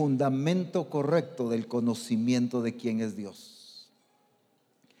el fundamento correcto del conocimiento de quién es Dios.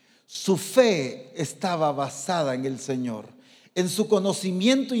 Su fe estaba basada en el Señor, en su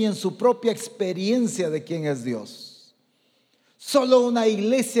conocimiento y en su propia experiencia de quién es Dios. Solo una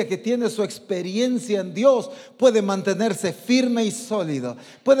iglesia que tiene su experiencia en Dios puede mantenerse firme y sólido.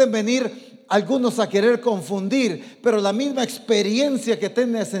 Pueden venir algunos a querer confundir, pero la misma experiencia que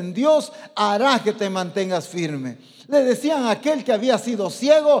tienes en Dios hará que te mantengas firme. Le decían a aquel que había sido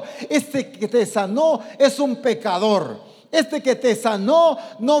ciego: este que te sanó es un pecador, este que te sanó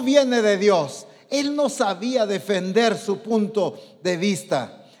no viene de Dios. Él no sabía defender su punto de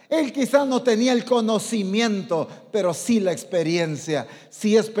vista. Él quizá no tenía el conocimiento, pero sí la experiencia.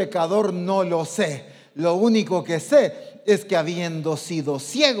 Si es pecador, no lo sé. Lo único que sé es que habiendo sido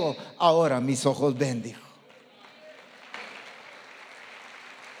ciego, ahora mis ojos ven, dijo.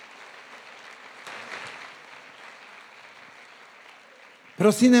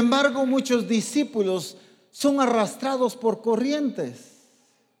 Pero sin embargo, muchos discípulos son arrastrados por corrientes,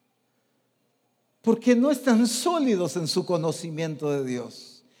 porque no están sólidos en su conocimiento de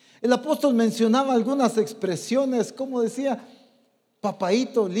Dios. El apóstol mencionaba algunas expresiones, como decía,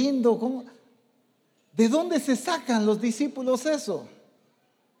 papaíto lindo, ¿cómo? ¿De dónde se sacan los discípulos eso?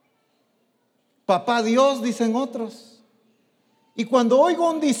 Papá Dios, dicen otros. Y cuando oigo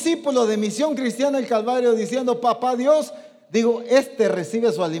a un discípulo de Misión Cristiana El Calvario diciendo papá Dios, digo, este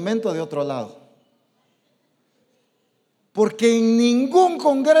recibe su alimento de otro lado. Porque en ningún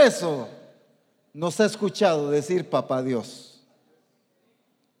congreso nos ha escuchado decir papá Dios.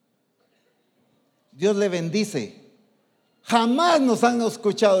 Dios le bendice. Jamás nos han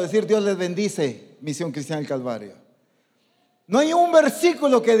escuchado decir Dios les bendice, Misión Cristiana El Calvario. No hay un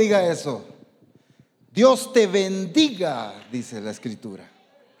versículo que diga eso. Dios te bendiga, dice la escritura.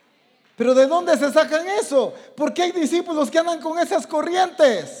 Pero ¿de dónde se sacan eso? ¿Por qué hay discípulos que andan con esas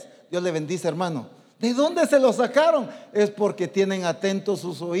corrientes? Dios le bendice, hermano. ¿De dónde se lo sacaron? Es porque tienen atentos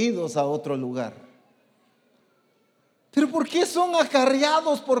sus oídos a otro lugar. ¿Pero por qué son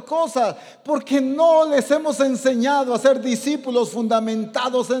acarreados por cosas? Porque no les hemos enseñado a ser discípulos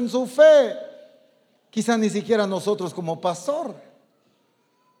fundamentados en su fe. Quizá ni siquiera nosotros como pastor.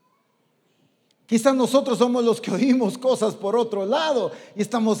 Quizá nosotros somos los que oímos cosas por otro lado y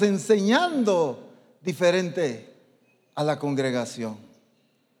estamos enseñando diferente a la congregación.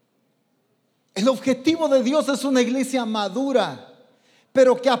 El objetivo de Dios es una iglesia madura,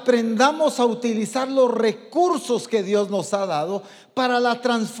 pero que aprendamos a utilizar los recursos que Dios nos ha dado para la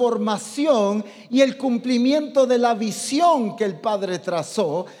transformación y el cumplimiento de la visión que el Padre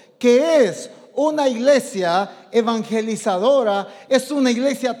trazó, que es una iglesia evangelizadora, es una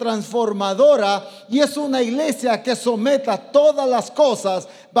iglesia transformadora y es una iglesia que someta todas las cosas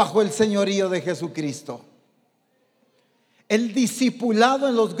bajo el señorío de Jesucristo. El discipulado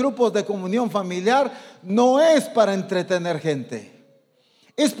en los grupos de comunión familiar no es para entretener gente,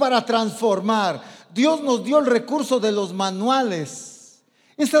 es para transformar. Dios nos dio el recurso de los manuales.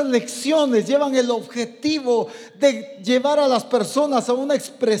 Esas lecciones llevan el objetivo de llevar a las personas a una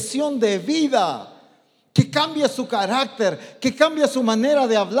expresión de vida que cambie su carácter, que cambie su manera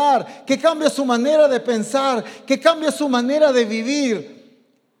de hablar, que cambie su manera de pensar, que cambie su manera de vivir.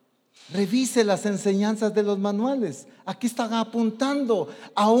 Revise las enseñanzas de los manuales. Aquí están apuntando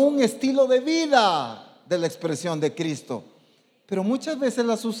a un estilo de vida de la expresión de Cristo. Pero muchas veces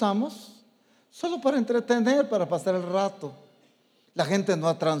las usamos solo para entretener, para pasar el rato. La gente no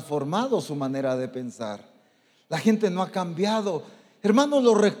ha transformado su manera de pensar. La gente no ha cambiado. Hermanos,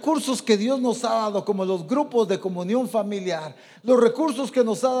 los recursos que Dios nos ha dado, como los grupos de comunión familiar, los recursos que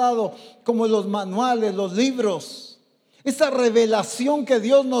nos ha dado, como los manuales, los libros, esa revelación que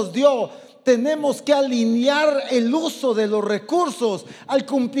Dios nos dio, tenemos que alinear el uso de los recursos al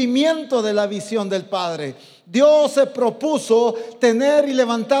cumplimiento de la visión del Padre. Dios se propuso tener y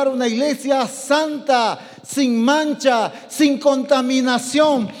levantar una iglesia santa, sin mancha, sin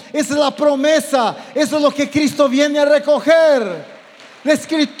contaminación. Esa es la promesa, eso es lo que Cristo viene a recoger. La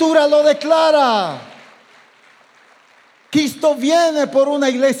Escritura lo declara. Cristo viene por una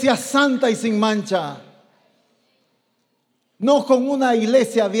iglesia santa y sin mancha, no con una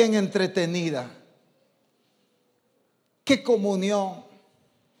iglesia bien entretenida. ¡Qué comunión!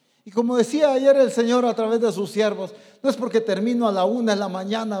 Y como decía ayer el Señor a través de sus siervos, no es porque termino a la 1 de la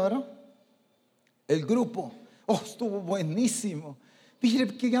mañana, ¿verdad? El grupo, estuvo buenísimo.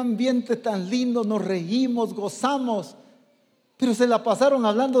 Mire qué ambiente tan lindo, nos reímos, gozamos. Pero se la pasaron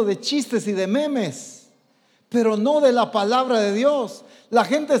hablando de chistes y de memes, pero no de la palabra de Dios. La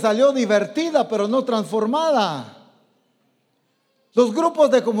gente salió divertida, pero no transformada. Los grupos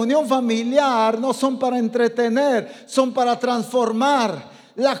de comunión familiar no son para entretener, son para transformar.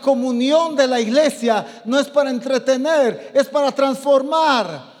 La comunión de la iglesia no es para entretener, es para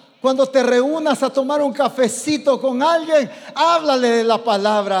transformar. Cuando te reúnas a tomar un cafecito con alguien, háblale de la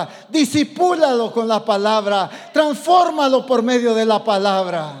palabra, discipúlalo con la palabra, transfórmalo por medio de la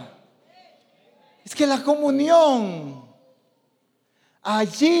palabra. Es que la comunión,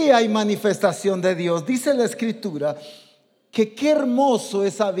 allí hay manifestación de Dios. Dice la Escritura que qué hermoso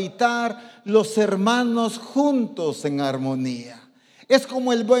es habitar los hermanos juntos en armonía. Es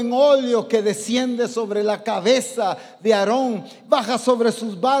como el buen óleo que desciende sobre la cabeza de Aarón, baja sobre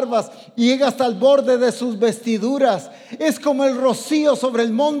sus barbas y llega hasta el borde de sus vestiduras. Es como el rocío sobre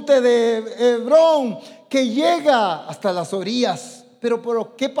el monte de Hebrón que llega hasta las orillas.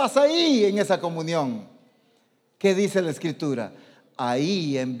 Pero ¿qué pasa ahí en esa comunión? ¿Qué dice la Escritura?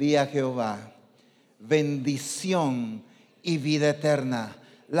 Ahí envía Jehová bendición y vida eterna.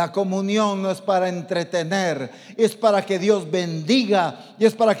 La comunión no es para entretener, es para que Dios bendiga y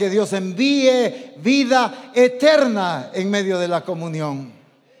es para que Dios envíe vida eterna en medio de la comunión.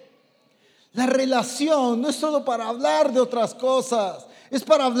 La relación no es solo para hablar de otras cosas, es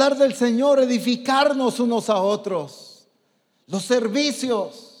para hablar del Señor, edificarnos unos a otros. Los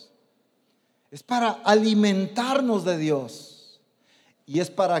servicios es para alimentarnos de Dios y es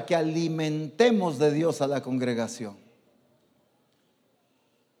para que alimentemos de Dios a la congregación.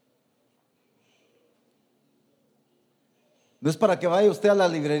 No es para que vaya usted a la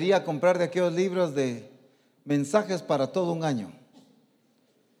librería a comprar de aquellos libros de mensajes para todo un año.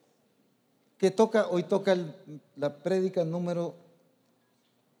 Hoy toca la prédica número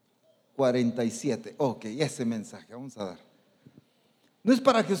 47. Ok, ese mensaje vamos a dar. No es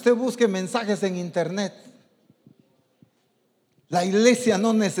para que usted busque mensajes en internet. La iglesia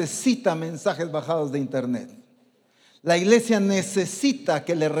no necesita mensajes bajados de internet. La iglesia necesita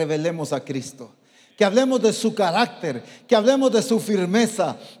que le revelemos a Cristo. Que hablemos de su carácter, que hablemos de su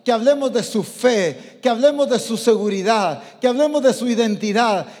firmeza, que hablemos de su fe, que hablemos de su seguridad, que hablemos de su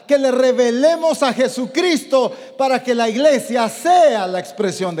identidad, que le revelemos a Jesucristo para que la iglesia sea la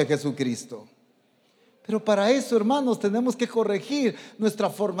expresión de Jesucristo. Pero para eso, hermanos, tenemos que corregir nuestra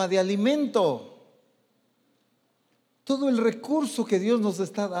forma de alimento. Todo el recurso que Dios nos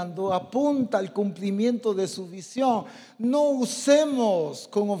está dando apunta al cumplimiento de su visión. No usemos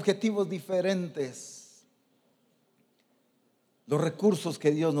con objetivos diferentes los recursos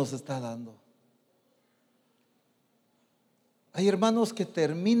que Dios nos está dando. Hay hermanos que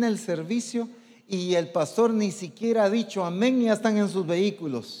termina el servicio y el pastor ni siquiera ha dicho amén y ya están en sus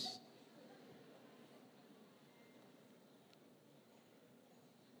vehículos.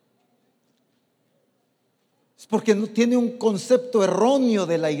 Es porque no tiene un concepto erróneo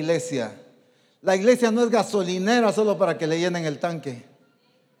de la iglesia. La iglesia no es gasolinera solo para que le llenen el tanque.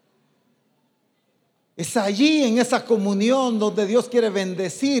 Es allí en esa comunión donde Dios quiere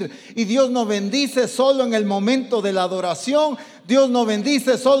bendecir. Y Dios no bendice solo en el momento de la adoración. Dios no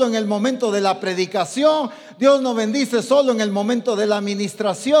bendice solo en el momento de la predicación. Dios no bendice solo en el momento de la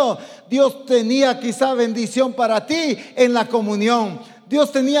administración. Dios tenía quizá bendición para ti en la comunión.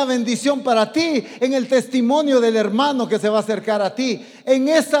 Dios tenía bendición para ti en el testimonio del hermano que se va a acercar a ti. En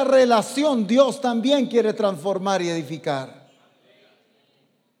esa relación Dios también quiere transformar y edificar.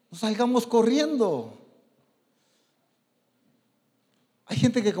 No salgamos corriendo. Hay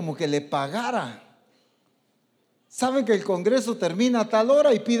gente que como que le pagara. Saben que el Congreso termina a tal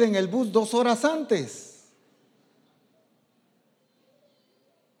hora y piden el bus 2 horas antes.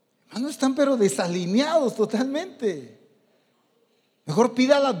 Hermanos, están pero desalineados totalmente. Mejor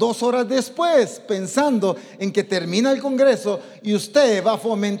pídala 2 horas después, pensando en que termina el Congreso y usted va a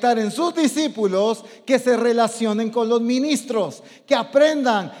fomentar en sus discípulos que se relacionen con los ministros, que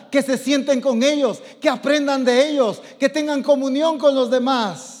aprendan, que se sienten con ellos, que aprendan de ellos, que tengan comunión con los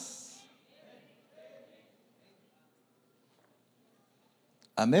demás.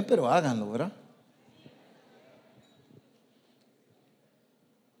 Amén, pero háganlo, ¿verdad?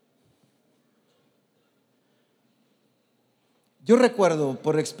 Yo recuerdo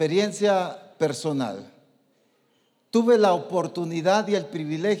por experiencia personal, tuve la oportunidad y el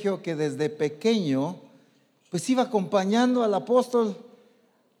privilegio que desde pequeño pues iba acompañando al apóstol.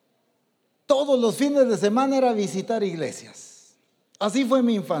 Todos los fines de semana era visitar iglesias. Así fue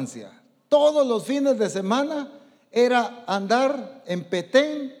mi infancia. Todos los fines de semana era andar en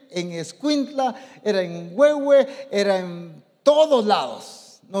Petén, en Escuintla, era en Huehue, era en todos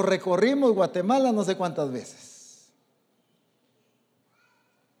lados. Nos recorrimos Guatemala no sé cuántas veces.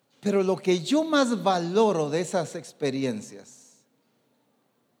 Pero lo que yo más valoro de esas experiencias,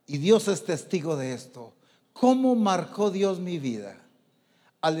 y Dios es testigo de esto, cómo marcó Dios mi vida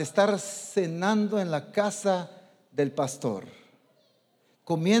al estar cenando en la casa del pastor,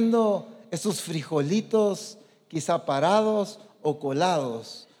 comiendo esos frijolitos quizá parados o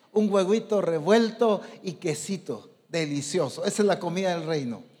colados, un huevito revuelto y quesito delicioso. Esa es la comida del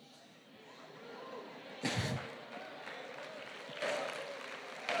reino.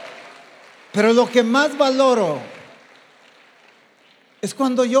 Pero lo que más valoro es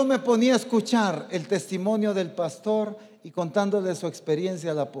cuando yo me ponía a escuchar el testimonio del pastor y contándole su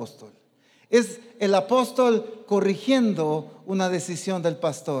experiencia al apóstol. Es el apóstol corrigiendo una decisión del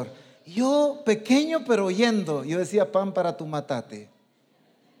pastor. Yo pequeño pero oyendo, yo decía: pan para tu matate.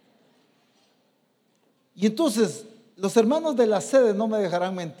 Y entonces los hermanos de la sede no me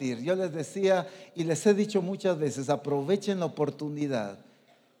dejarán mentir. Yo les decía y les he dicho muchas veces: aprovechen la oportunidad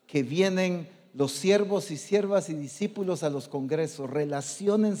que vienen los siervos y siervas y discípulos a los congresos,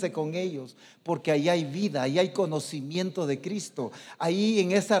 relaciónense con ellos, porque ahí hay vida, ahí hay conocimiento de Cristo. Ahí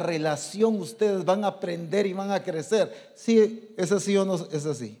en esa relación ustedes van a aprender y van a crecer. ¿Sí es así o no es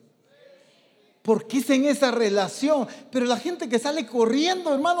así? Porque es en esa relación. Pero la gente que sale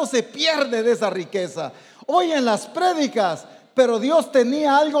corriendo, hermano, se pierde de esa riqueza. Oyen las prédicas, pero Dios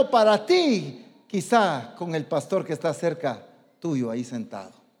tenía algo para ti, quizá con el pastor que está cerca tuyo ahí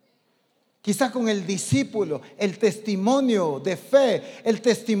sentado. Quizá con el discípulo, el testimonio de fe, el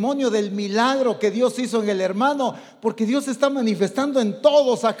testimonio del milagro que Dios hizo en el hermano, porque Dios se está manifestando en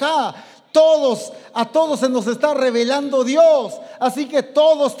todos acá. A todos se nos está revelando Dios. Así que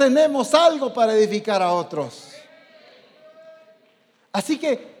todos tenemos algo para edificar a otros. Así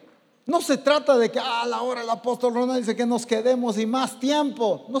que no se trata de que a la hora el apóstol Ronald dice que nos quedemos y más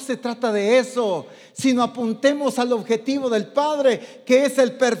tiempo. No se trata de eso, sino apuntemos al objetivo del Padre, que es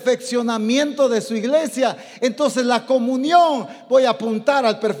el perfeccionamiento de su iglesia. Entonces la comunión voy a apuntar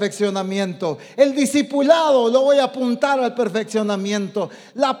al perfeccionamiento, el discipulado lo voy a apuntar al perfeccionamiento,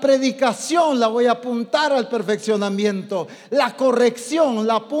 la predicación la voy a apuntar al perfeccionamiento, la corrección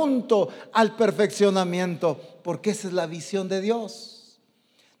la apunto al perfeccionamiento, porque esa es la visión de Dios.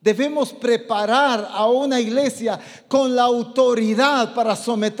 Debemos preparar a una iglesia con la autoridad para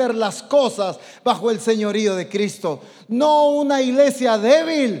someter las cosas bajo el señorío de Cristo. No una iglesia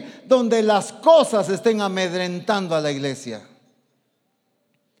débil donde las cosas estén amedrentando a la iglesia.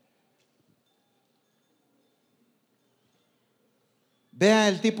 Vea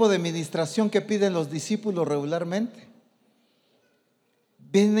el tipo de ministración que piden los discípulos regularmente.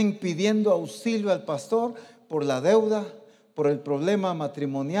 Vienen pidiendo auxilio al pastor por la deuda, por el problema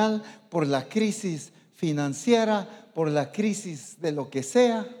matrimonial, por la crisis financiera, por la crisis de lo que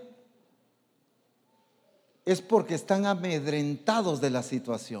sea. Es porque están amedrentados de la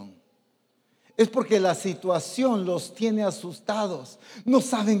situación. Es porque la situación los tiene asustados. No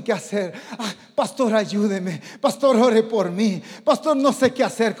saben qué hacer. Pastor, ayúdeme. Pastor, ore por mí. Pastor, no sé qué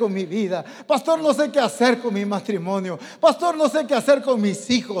hacer con mi vida. Pastor, no sé qué hacer con mi matrimonio. Pastor, no sé qué hacer con mis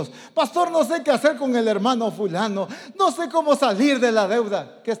hijos. Pastor, no sé qué hacer con el hermano fulano. No sé cómo salir de la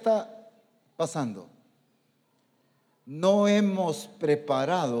deuda. ¿Qué está pasando? No hemos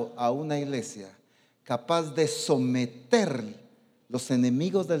preparado a una iglesia capaz de someter los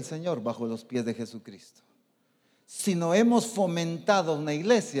enemigos del Señor bajo los pies de Jesucristo, sino hemos fomentado una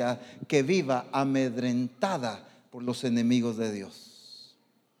iglesia que viva amedrentada por los enemigos de Dios.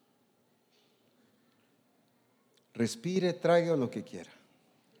 Respire, traiga lo que quiera.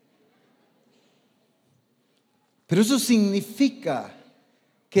 Pero eso significa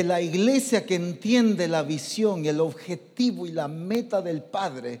que la iglesia que entiende la visión y el objetivo y la meta del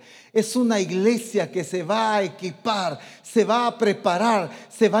Padre es una iglesia que se va a equipar, se va a preparar,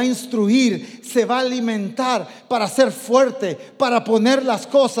 se va a instruir, se va a alimentar para ser fuerte, para poner las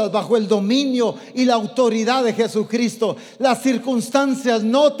cosas bajo el dominio y la autoridad de Jesucristo. Las circunstancias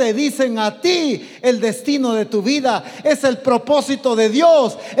no te dicen a ti el destino de tu vida, es el propósito de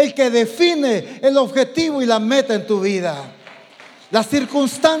Dios el que define el objetivo y la meta en tu vida. Las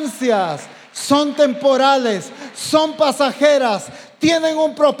circunstancias son temporales, son pasajeras, tienen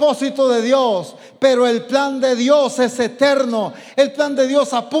un propósito de Dios, pero el plan de Dios es eterno. El plan de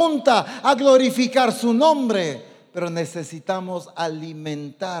Dios apunta a glorificar su nombre, pero necesitamos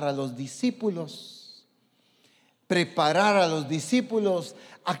alimentar a los discípulos, preparar a los discípulos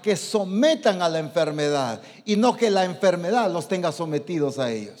a que sometan a la enfermedad y no que la enfermedad los tenga sometidos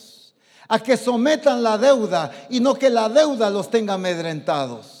a ellos. A que sometan la deuda y no que la deuda los tenga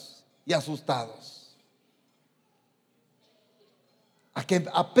amedrentados y asustados. A que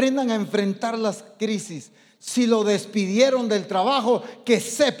aprendan a enfrentar las crisis. Si lo despidieron del trabajo, que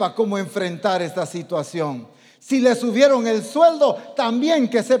sepa cómo enfrentar esta situación. Si le subieron el sueldo, también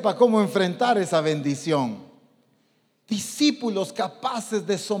que sepa cómo enfrentar esa bendición. Discípulos capaces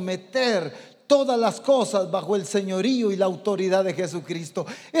de someter todas las cosas bajo el señorío y la autoridad de Jesucristo.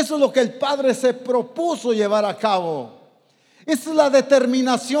 Eso es lo que el Padre se propuso llevar a cabo. Esa es la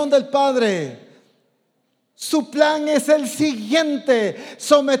determinación del Padre. Su plan es el siguiente: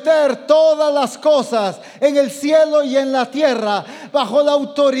 someter todas las cosas en el cielo y en la tierra bajo la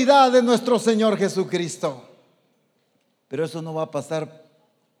autoridad de nuestro Señor Jesucristo. Pero eso no va a pasar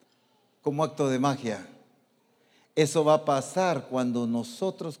como acto de magia. Eso va a pasar cuando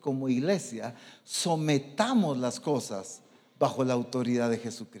nosotros como iglesia sometamos las cosas bajo la autoridad de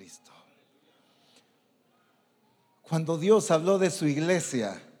Jesucristo. Cuando Dios habló de su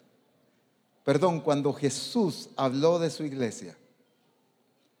iglesia, cuando Jesús habló de su iglesia,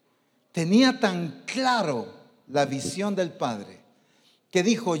 tenía tan claro la visión del Padre que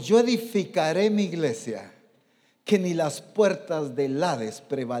dijo: yo edificaré mi iglesia, que ni las puertas del Hades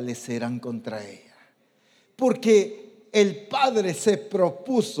prevalecerán contra ella. Porque el Padre se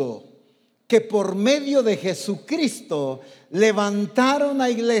propuso que por medio de Jesucristo levantara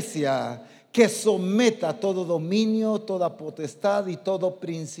una iglesia que someta todo dominio, toda potestad y todo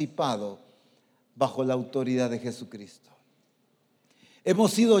principado bajo la autoridad de Jesucristo.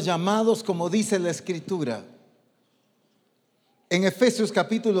 Hemos sido llamados, como dice la Escritura, en Efesios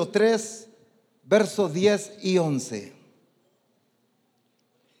capítulo 3, versos 10 y 11.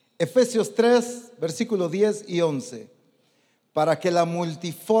 Efesios 3, versículos 10 y 11. Para que la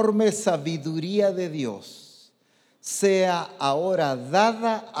multiforme sabiduría de Dios sea ahora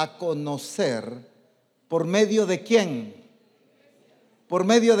dada a conocer por medio de quién. ¿Por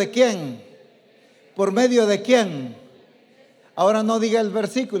medio de quién? ¿Por medio de quién? Ahora no diga el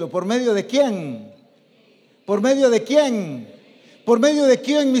versículo. ¿Por medio de quién? ¿Por medio de quién? ¿Por medio de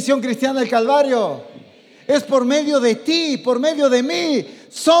quién, Misión Cristiana del Calvario? Es por medio de ti, por medio de mí.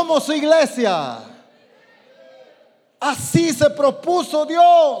 Somos su iglesia. Así se propuso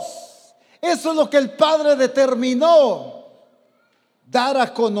Dios. Eso es lo que el Padre determinó: dar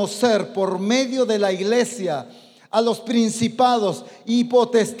a conocer por medio de la iglesia a los principados y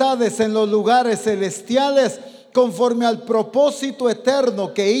potestades en los lugares celestiales, conforme al propósito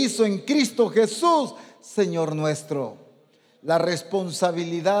eterno que hizo en Cristo Jesús, Señor nuestro. La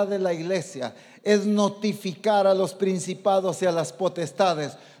responsabilidad de la iglesia es notificar a los principados y a las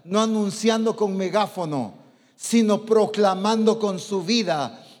potestades, no anunciando con megáfono, sino proclamando con su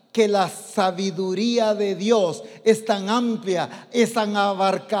vida que la sabiduría de Dios es tan amplia, es tan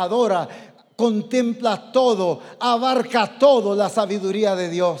abarcadora, contempla todo, abarca todo la sabiduría de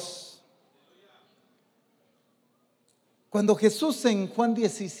Dios. Cuando Jesús en Juan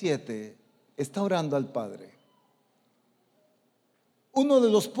 17 está orando al Padre, uno de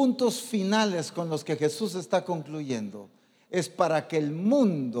los puntos finales con los que Jesús está concluyendo es para que el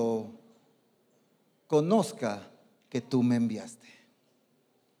mundo conozca que tú me enviaste.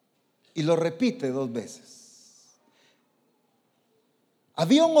 Y lo repite 2 veces.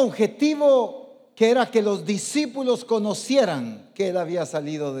 Había un objetivo que era que los discípulos conocieran que Él había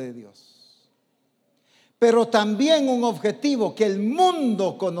salido de Dios. Pero también un objetivo que el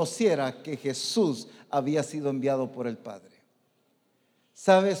mundo conociera que Jesús había sido enviado por el Padre.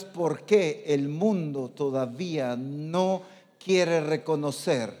 ¿Sabes por qué el mundo todavía no quiere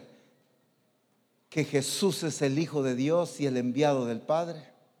reconocer que Jesús es el Hijo de Dios y el enviado del Padre?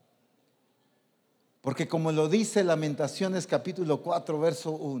 Porque como lo dice Lamentaciones capítulo 4,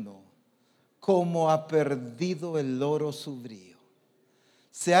 verso 1, como ha perdido el oro su brillo,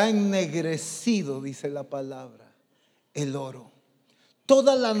 Se ha ennegrecido, dice la palabra, el oro.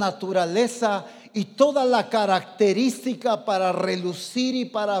 Toda la naturaleza y toda la característica para relucir y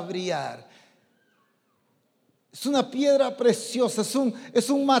para brillar. Es una piedra preciosa, es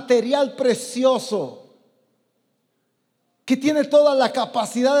un material precioso que tiene toda la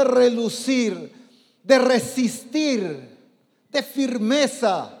capacidad de relucir, de resistir, de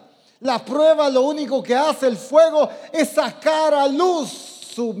firmeza. La prueba, lo único que hace el fuego es sacar a luz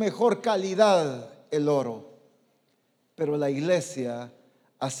su mejor calidad, el oro. Pero la iglesia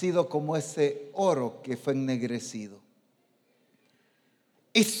ha sido como ese oro que fue ennegrecido.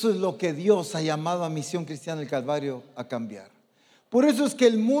 Eso es lo que Dios ha llamado a Misión Cristiana del Calvario a cambiar. Por eso es que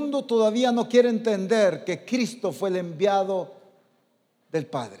el mundo todavía no quiere entender que Cristo fue el enviado del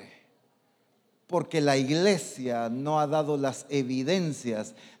Padre. Porque la iglesia no ha dado las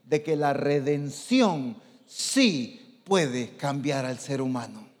evidencias de que la redención sí puede cambiar al ser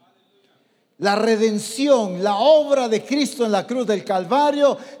humano. La redención, la obra de Cristo en la cruz del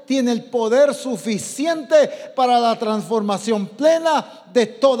Calvario tiene el poder suficiente para la transformación plena de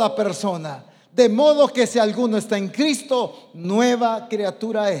toda persona. De modo que si alguno está en Cristo, nueva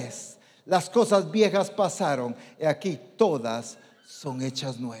criatura es. Las cosas viejas pasaron y aquí todas son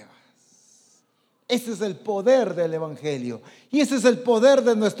hechas nuevas. Ese es el poder del Evangelio y ese es el poder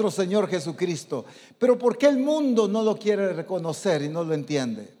de nuestro Señor Jesucristo. Pero ¿por qué el mundo no lo quiere reconocer y no lo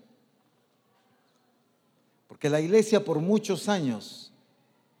entiende? Porque la iglesia por muchos años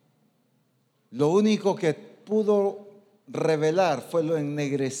lo único que pudo revelar fue lo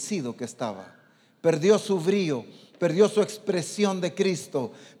ennegrecido que estaba. Perdió su brillo, perdió su expresión de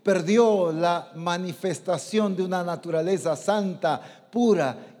Cristo, perdió la manifestación de una naturaleza santa,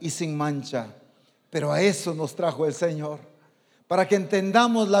 pura y sin mancha. Pero a eso nos trajo el Señor, para que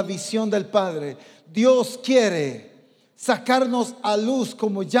entendamos la visión del Padre. Dios quiere sacarnos a luz,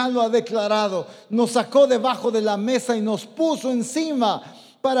 como ya lo ha declarado. Nos sacó debajo de la mesa y nos puso encima.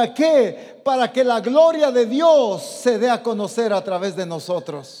 ¿Para qué? Para que la gloria de Dios se dé a conocer a través de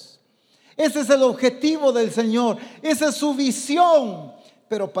nosotros. Ese es el objetivo del Señor. Esa es su visión.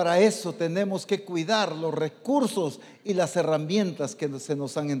 Pero para eso tenemos que cuidar los recursos y las herramientas que se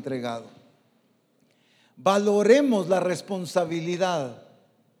nos han entregado. Valoremos la responsabilidad,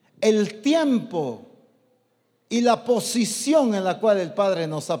 el tiempo y la posición en la cual el Padre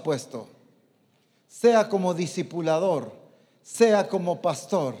nos ha puesto, sea como discipulador, sea como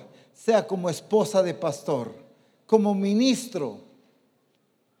pastor, sea como esposa de pastor, como ministro.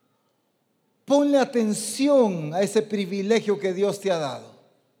 Ponle atención a ese privilegio que Dios te ha dado.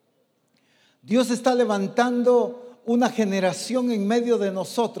 Dios está levantando una generación en medio de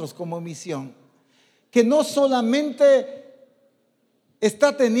nosotros como misión, que no solamente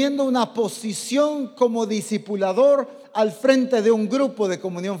está teniendo una posición como discipulador al frente de un grupo de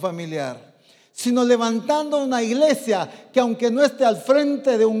comunión familiar, sino levantando una iglesia que aunque no esté al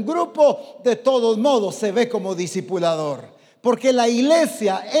frente de un grupo, de todos modos se ve como discipulador, porque la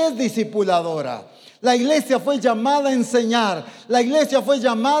iglesia es discipuladora. La iglesia fue llamada a enseñar, la iglesia fue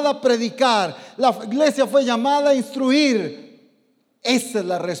llamada a predicar, la iglesia fue llamada a instruir. Esa es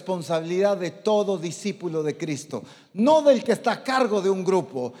la responsabilidad de todo discípulo de Cristo, no del que está a cargo de un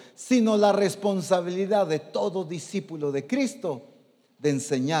grupo, sino la responsabilidad de todo discípulo de Cristo de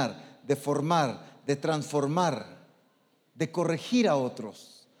enseñar, de formar, de transformar, de corregir a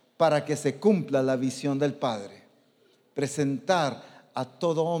otros para que se cumpla la visión del Padre. Presentar a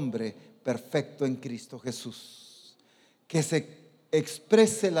todo hombre perfecto en Cristo Jesús, que se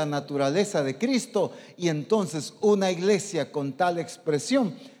exprese la naturaleza de Cristo, y entonces una iglesia con tal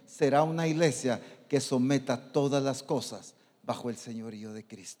expresión será una iglesia que someta todas las cosas bajo el señorío de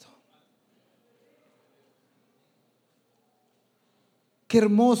Cristo. Qué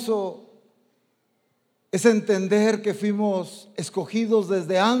hermoso es entender que fuimos escogidos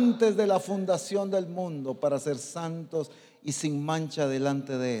desde antes de la fundación del mundo para ser santos y sin mancha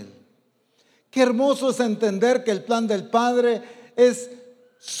delante de Él. Qué hermoso es entender que el plan del Padre es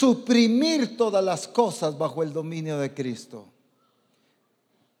suprimir todas las cosas bajo el dominio de Cristo.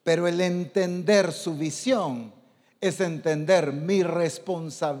 Pero el entender su visión es entender mi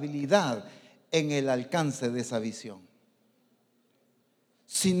responsabilidad en el alcance de esa visión.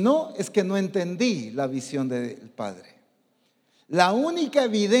 Si no, es que no entendí la visión del Padre. La única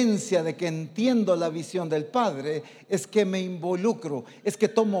evidencia de que entiendo la visión del Padre es que me involucro, es que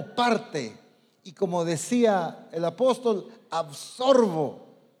tomo parte. Y como decía el apóstol, absorbo,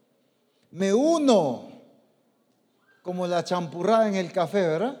 me uno, como la champurrada en el café,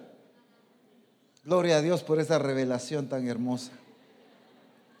 ¿verdad? Gloria a Dios por esa revelación tan hermosa.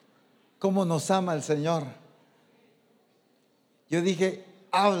 Cómo nos ama el Señor. Yo dije,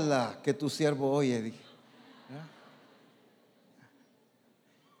 habla que tu siervo oye, dije.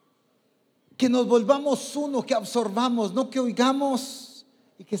 Que nos volvamos uno, que absorbamos, no que oigamos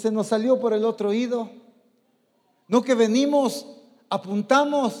y que se nos salió por el otro oído. No que venimos,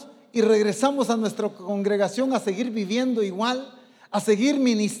 apuntamos y regresamos a nuestra congregación a seguir viviendo igual, a seguir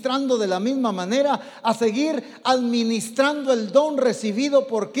ministrando de la misma manera, a seguir administrando el don recibido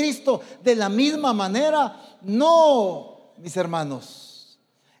por Cristo de la misma manera. No, mis hermanos,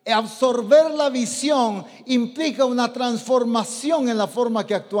 absorber la visión implica una transformación en la forma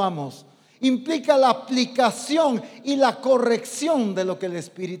que actuamos. Implica la aplicación y la corrección de lo que el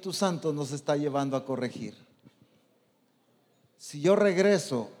Espíritu Santo nos está llevando a corregir. Si yo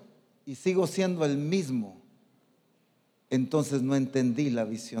regreso y sigo siendo el mismo, entonces no entendí la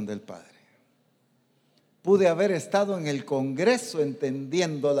visión del Padre. Pude haber estado en el Congreso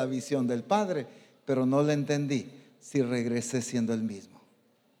entendiendo la visión del Padre, pero no la entendí si regresé siendo el mismo.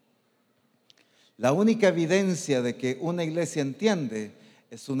 La única evidencia de que una iglesia entiende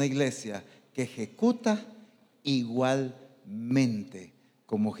es una iglesia que ejecuta igualmente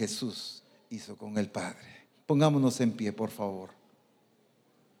como Jesús hizo con el Padre. Pongámonos en pie, por favor.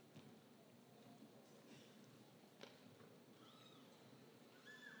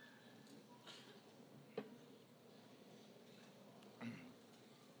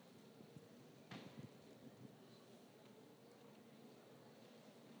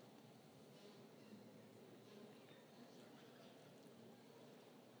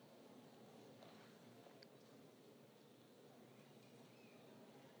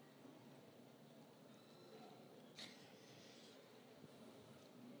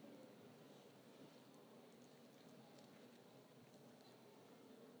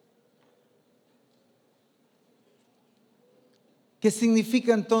 ¿Qué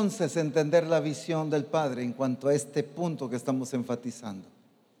significa entonces entender la visión del Padre en cuanto a este punto que estamos enfatizando?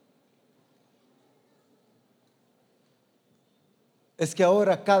 Es que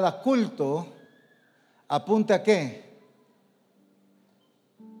ahora cada culto apunta a qué.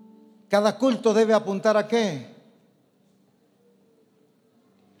 Cada culto debe apuntar a qué.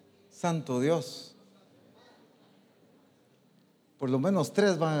 Santo Dios. Por lo menos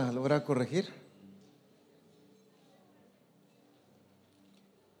 3 van a lograr corregir.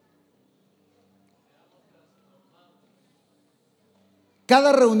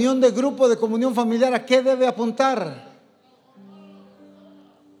 Cada reunión de grupo de comunión familiar, ¿a qué debe apuntar?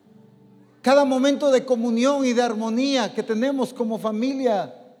 Cada momento de comunión y de armonía que tenemos como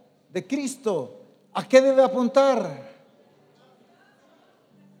familia de Cristo, ¿a qué debe apuntar?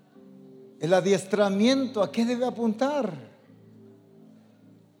 El adiestramiento, ¿a qué debe apuntar?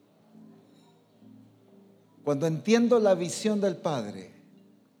 Cuando entiendo la visión del Padre,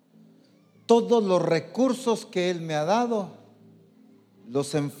 todos los recursos que Él me ha dado,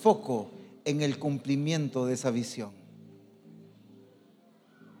 los enfoco en el cumplimiento de esa visión.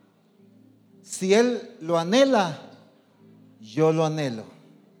 Si Él lo anhela, yo lo anhelo.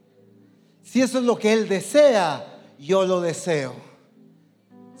 Si eso es lo que Él desea, yo lo deseo.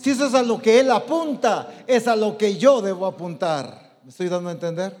 Si eso es a lo que Él apunta, es a lo que yo debo apuntar. ¿Me estoy dando a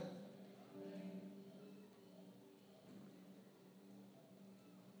entender?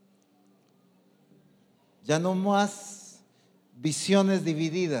 Ya no más visiones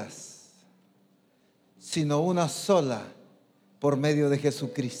divididas, sino una sola por medio de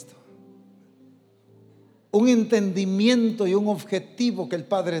Jesucristo. Un entendimiento y un objetivo que el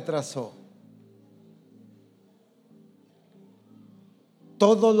Padre trazó.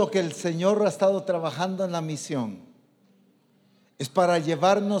 Todo lo que el Señor ha estado trabajando en la misión es para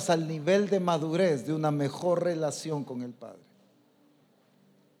llevarnos al nivel de madurez de una mejor relación con el Padre.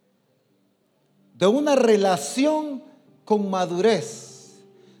 De una relación con madurez,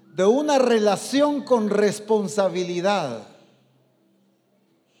 de una relación con responsabilidad.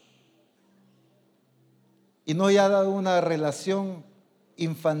 Y no ya de una relación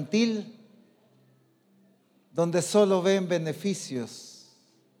infantil donde solo ven beneficios,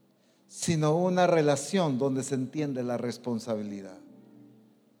 sino una relación donde se entiende la responsabilidad.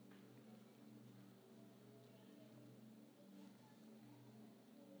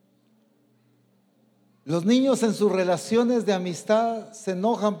 Los niños en sus relaciones de amistad se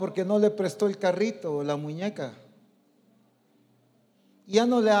enojan porque no le prestó el carrito o la muñeca. Ya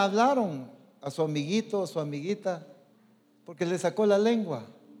no le hablaron a su amiguito o su amiguita porque le sacó la lengua.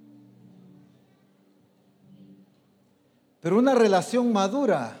 Pero una relación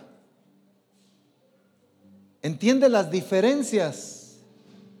madura entiende las diferencias,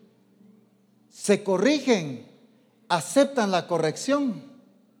 se corrigen, aceptan la corrección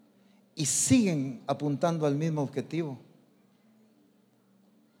y siguen apuntando al mismo objetivo.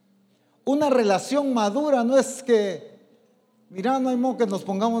 Una relación madura no es que, mira, no hay modo que nos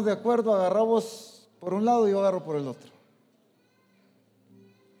pongamos de acuerdo, agarramos por un lado y yo agarro por el otro.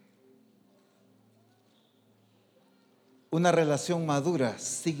 Una relación madura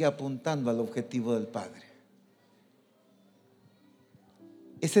sigue apuntando al objetivo del Padre.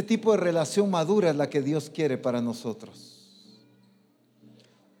 Ese tipo de relación madura es la que Dios quiere para nosotros.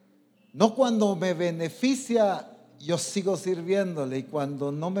 No cuando me beneficia, yo sigo sirviéndole, y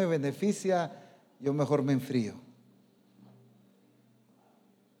cuando no me beneficia, yo mejor me enfrío.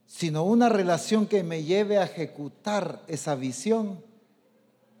 Sino una relación que me lleve a ejecutar esa visión,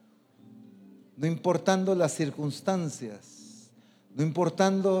 no importando las circunstancias, no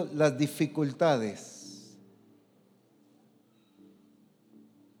importando las dificultades.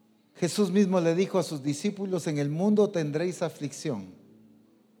 Jesús mismo le dijo a sus discípulos: en el mundo tendréis aflicción.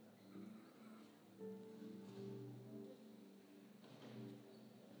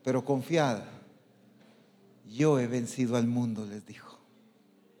 Pero confiad, yo he vencido al mundo, les dijo.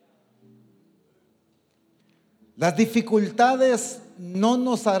 Las dificultades no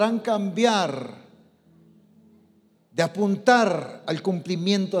nos harán cambiar de apuntar al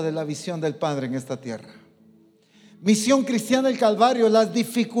cumplimiento de la visión del Padre en esta tierra. Misión Cristiana El Calvario, las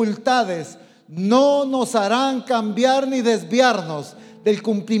dificultades no nos harán cambiar ni desviarnos del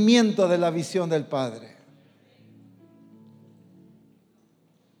cumplimiento de la visión del Padre.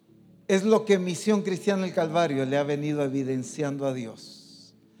 Es lo que Misión Cristiana El Calvario le ha venido evidenciando a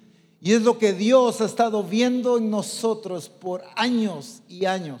Dios. Y es lo que Dios ha estado viendo en nosotros por años y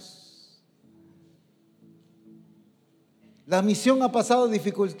años. La misión ha pasado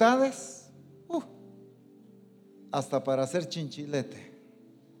dificultades, hasta para hacer chinchilete.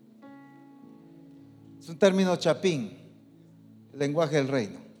 Es un término chapín, el lenguaje del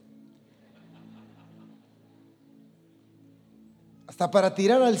reino. Hasta para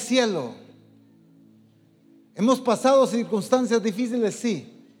tirar al cielo. Hemos pasado circunstancias difíciles, sí.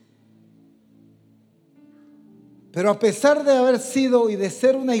 Pero a pesar de haber sido y de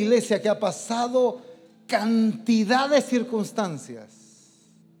ser una iglesia que ha pasado cantidad de circunstancias,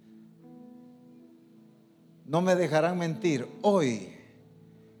 no me dejarán mentir, hoy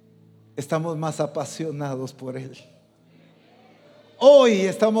estamos más apasionados por Él. Hoy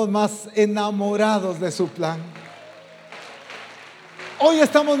estamos más enamorados de su plan. Hoy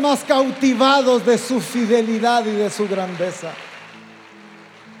estamos más cautivados de su fidelidad y de su grandeza.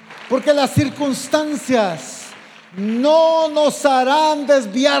 Porque las circunstancias no nos harán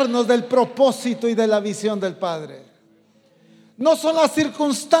desviarnos del propósito y de la visión del Padre. No son las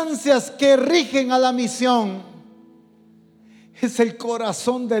circunstancias que rigen a la misión. Es el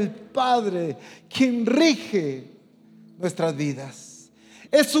corazón del Padre quien rige nuestras vidas.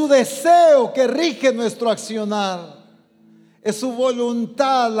 Es su deseo que rige nuestro accionar. Es su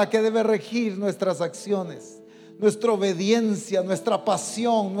voluntad la que debe regir nuestras acciones, nuestra obediencia, nuestra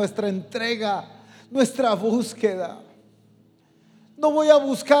pasión, nuestra entrega, nuestra búsqueda. No voy a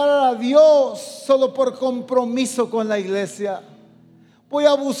buscar a Dios solo por compromiso con la iglesia. Voy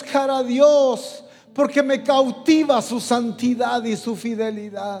a buscar a Dios porque me cautiva su santidad y su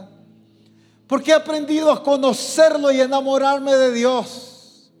fidelidad. Porque he aprendido a conocerlo y enamorarme de Dios.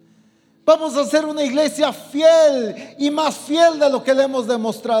 Vamos a ser una iglesia fiel y más fiel de lo que le hemos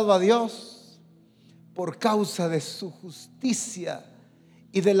demostrado a Dios, por causa de su justicia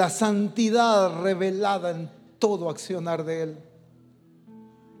y de la santidad revelada en todo accionar de Él.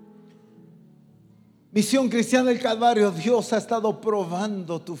 Misión Cristiana El Calvario, Dios ha estado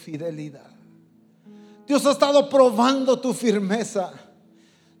probando tu fidelidad. Dios ha estado probando tu firmeza.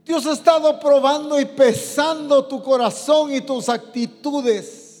 Dios ha estado probando y pesando tu corazón y tus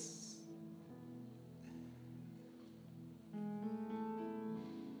actitudes.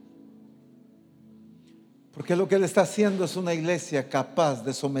 Porque lo que Él está haciendo es una iglesia capaz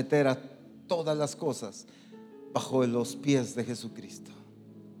de someter a todas las cosas bajo los pies de Jesucristo.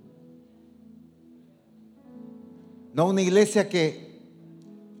 No una iglesia que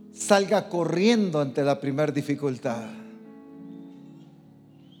salga corriendo ante la primera dificultad,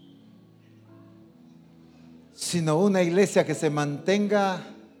 sino una iglesia que se mantenga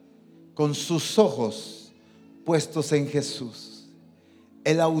con sus ojos puestos en Jesús,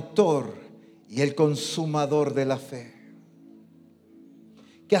 el autor y el consumador de la fe.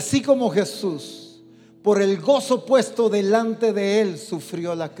 Que así como Jesús, por el gozo puesto delante de Él,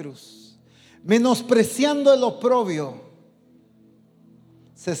 sufrió la cruz, menospreciando el oprobio,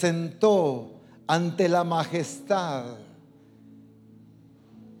 se sentó ante la majestad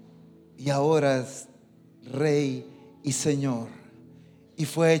y ahora es Rey y Señor, y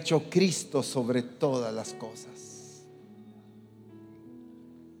fue hecho Cristo sobre todas las cosas.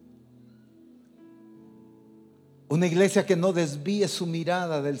 Una iglesia que no desvíe su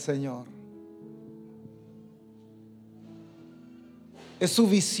mirada del Señor. Es su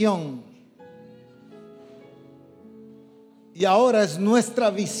visión. Y ahora es nuestra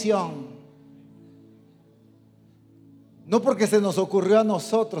visión. No porque se nos ocurrió a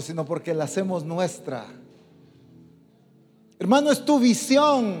nosotros, sino porque la hacemos nuestra. Hermano, es tu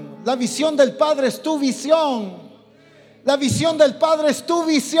visión. La visión del Padre es tu visión. La visión del Padre es tu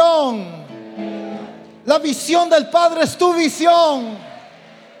visión. La visión del Padre es tu visión.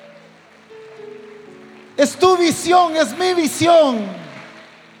 Es tu visión, es mi visión.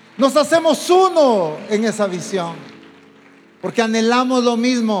 Nos hacemos uno en esa visión, porque anhelamos lo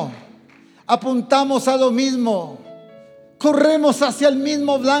mismo, apuntamos a lo mismo, corremos hacia el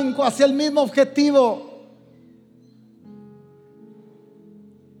mismo blanco, hacia el mismo objetivo,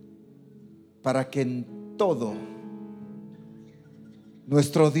 para que en todo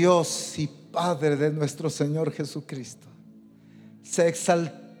nuestro Dios y Padre de nuestro Señor Jesucristo sea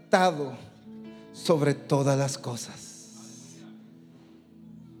exaltado sobre todas las cosas.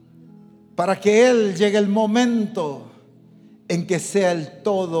 Para que Él llegue el momento en que sea el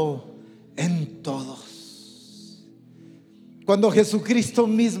todo en todos. Cuando Jesucristo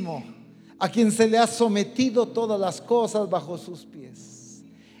mismo, a quien se le ha sometido todas las cosas bajo sus pies,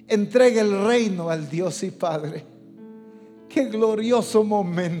 entregue el reino al Dios y Padre. Qué glorioso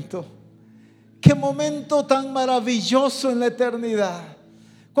momento. Qué momento tan maravilloso en la eternidad.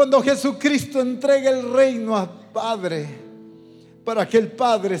 Cuando Jesucristo entregue el reino al Padre, para que el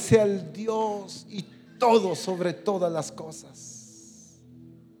Padre sea el Dios y todo sobre todas las cosas.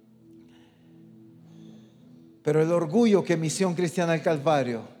 Pero el orgullo que Misión Cristiana del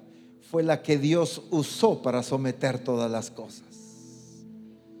Calvario fue la que Dios usó para someter todas las cosas.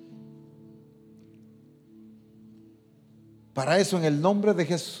 Para eso, en el nombre de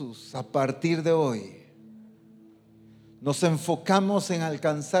Jesús, a partir de hoy, nos enfocamos en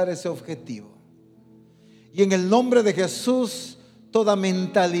alcanzar ese objetivo. Y en el nombre de Jesús, toda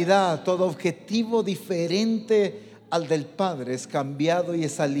mentalidad, todo objetivo diferente al del Padre es cambiado y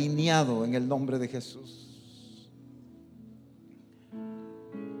es alineado en el nombre de Jesús.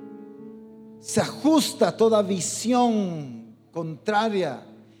 Se ajusta toda visión contraria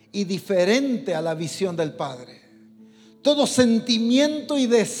y diferente a la visión del Padre. Todo sentimiento y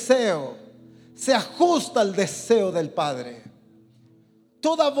deseo se ajusta al deseo del Padre.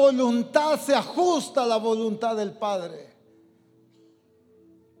 Toda voluntad se ajusta a la voluntad del Padre.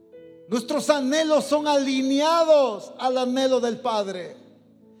 Nuestros anhelos son alineados al anhelo del Padre.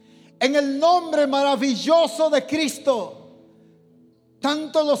 En el nombre maravilloso de Cristo,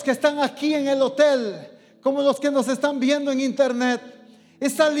 tanto los que están aquí en el hotel como los que nos están viendo en internet,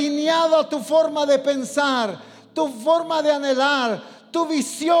 es alineado a tu forma de pensar, tu forma de anhelar, tu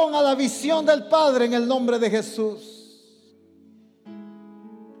visión a la visión del Padre en el nombre de Jesús.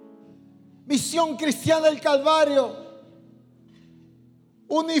 Misión Cristiana del Calvario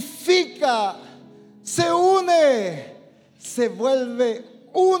unifica, se une, se vuelve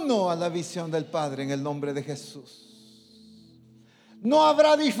uno a la visión del Padre en el nombre de Jesús. No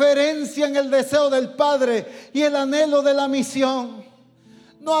habrá diferencia en el deseo del Padre y el anhelo de la misión.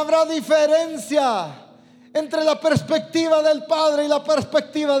 No habrá diferencia entre la perspectiva del Padre y la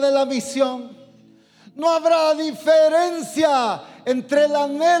perspectiva de la misión. No habrá diferencia entre el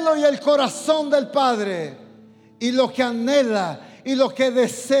anhelo y el corazón del Padre y lo que anhela y lo que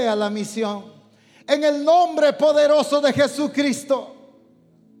desea la misión. En el nombre poderoso de Jesucristo,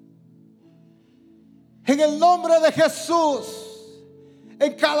 en el nombre de Jesús,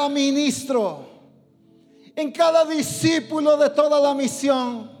 en cada ministro, en cada discípulo de toda la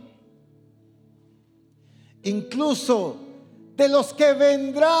misión, incluso de los que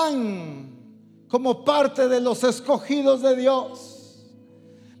vendrán como parte de los escogidos de Dios,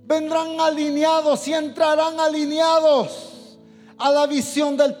 vendrán alineados y entrarán alineados a la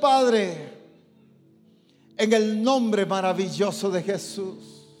visión del Padre, en el nombre maravilloso de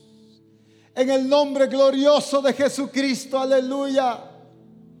Jesús, en el nombre glorioso de Jesucristo. Aleluya.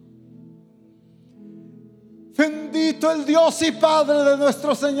 Bendito el Dios y Padre de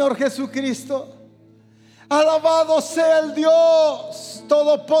nuestro Señor Jesucristo. Alabado sea el Dios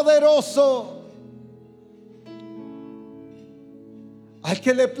Todopoderoso, al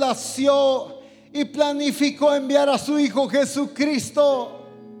que le plació y planificó enviar a su Hijo Jesucristo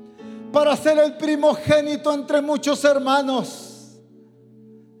para ser el primogénito entre muchos hermanos,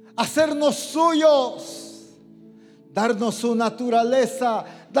 hacernos suyos, darnos su naturaleza,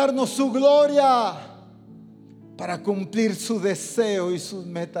 darnos su gloria, para cumplir su deseo y sus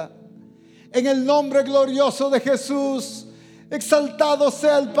metas. En el nombre glorioso de Jesús, exaltado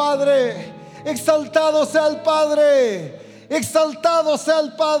sea el Padre, Exaltado sea el Padre. Exaltado sea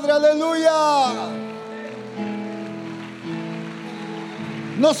el Padre. Aleluya.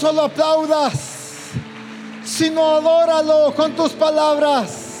 No solo aplaudas, sino adóralo con tus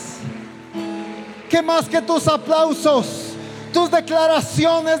palabras. ¿Qué más que tus aplausos? Tus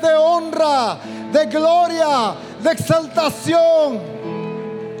declaraciones de honra, de gloria, de exaltación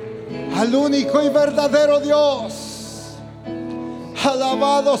al único y verdadero Dios.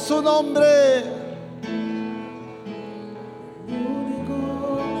 Alabado su nombre.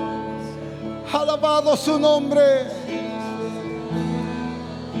 Alabado su nombre.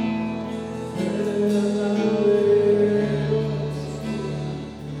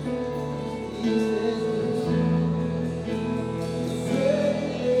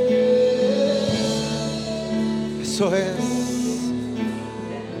 Eso es.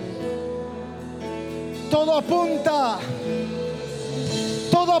 Todo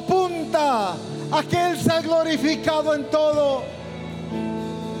apunta a que Él sea glorificado en todo.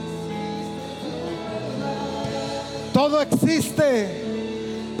 Todo existe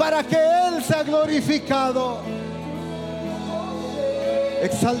para que Él sea glorificado.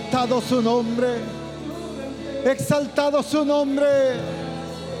 Exaltado su nombre. Exaltado su nombre.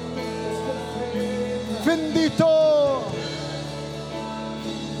 Bendito.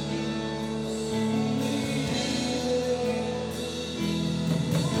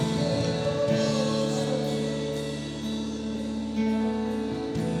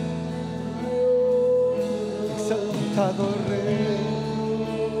 Exaltado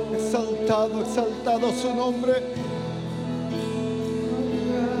Rey. Exaltado, exaltado su nombre.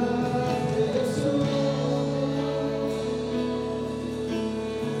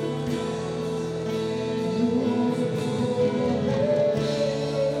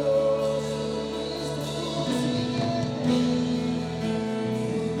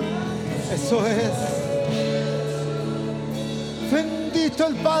 Eso es. Bendito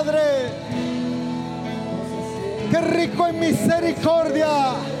el Padre. Qué rico en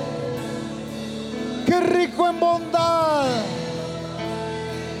misericordia. Qué rico en bondad.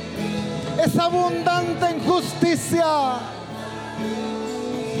 Es abundante en justicia.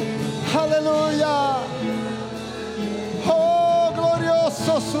 Aleluya. Oh,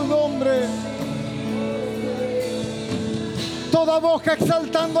 glorioso su nombre. Toda boca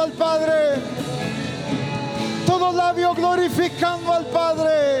exaltando al Padre. Todo labio glorificando al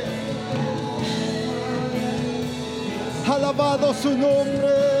Padre. Alabado su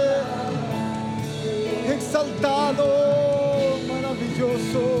nombre. Exaltado,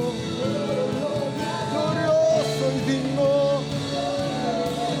 maravilloso, glorioso y digno.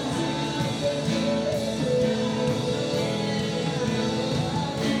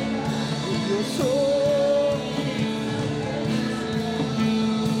 Glorioso.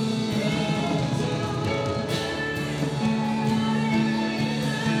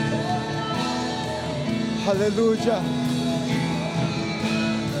 Aleluya.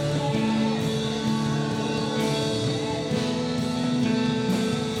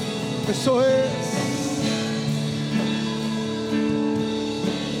 Eso es.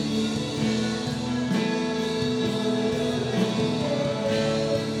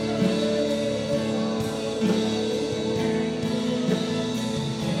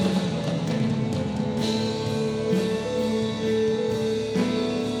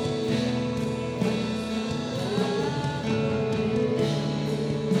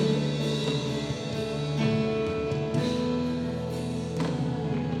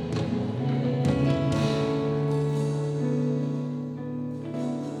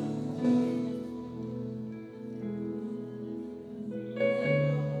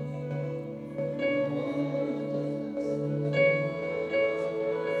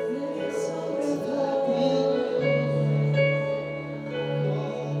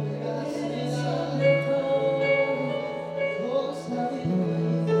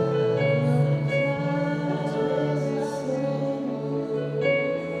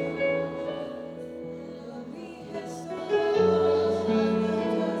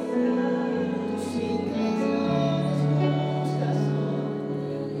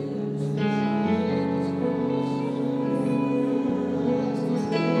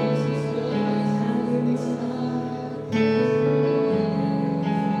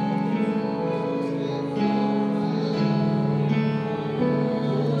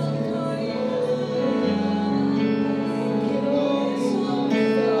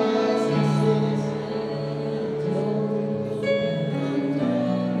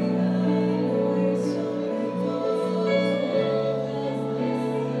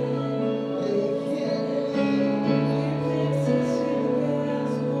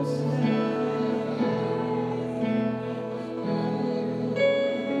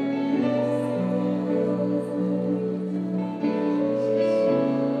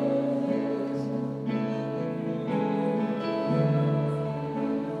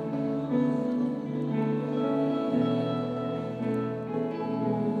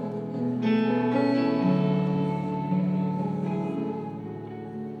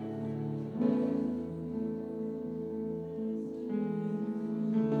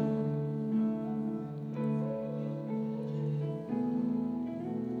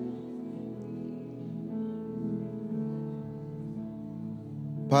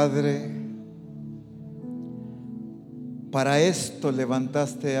 Padre, para esto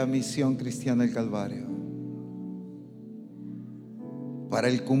levantaste a Misión Cristiana el Calvario, para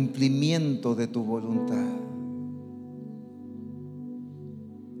el cumplimiento de tu voluntad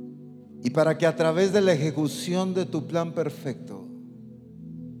y para que a través de la ejecución de tu plan perfecto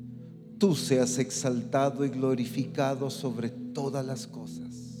tú seas exaltado y glorificado sobre todas las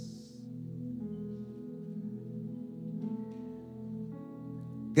cosas.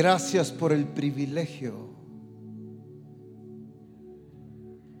 Gracias por el privilegio,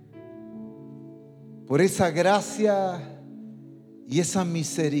 por esa gracia y esa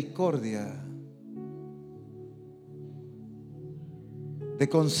misericordia de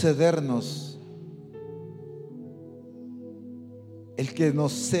concedernos el que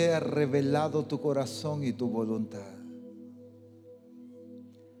nos sea revelado tu corazón y tu voluntad.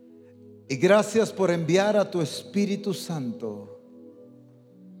 Y gracias por enviar a tu Espíritu Santo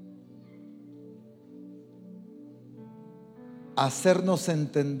a hacernos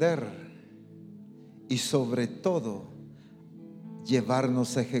entender y sobre todo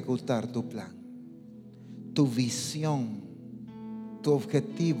llevarnos a ejecutar tu plan, tu visión, tu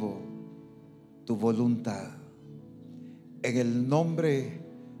objetivo, tu voluntad. En el nombre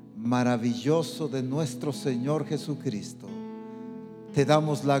maravilloso de nuestro Señor Jesucristo, te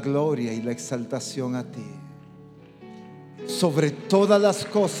damos la gloria y la exaltación a ti. Sobre todas las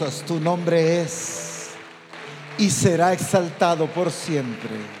cosas tu nombre es y será exaltado por siempre.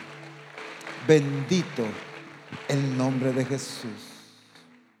 Bendito el nombre de Jesús.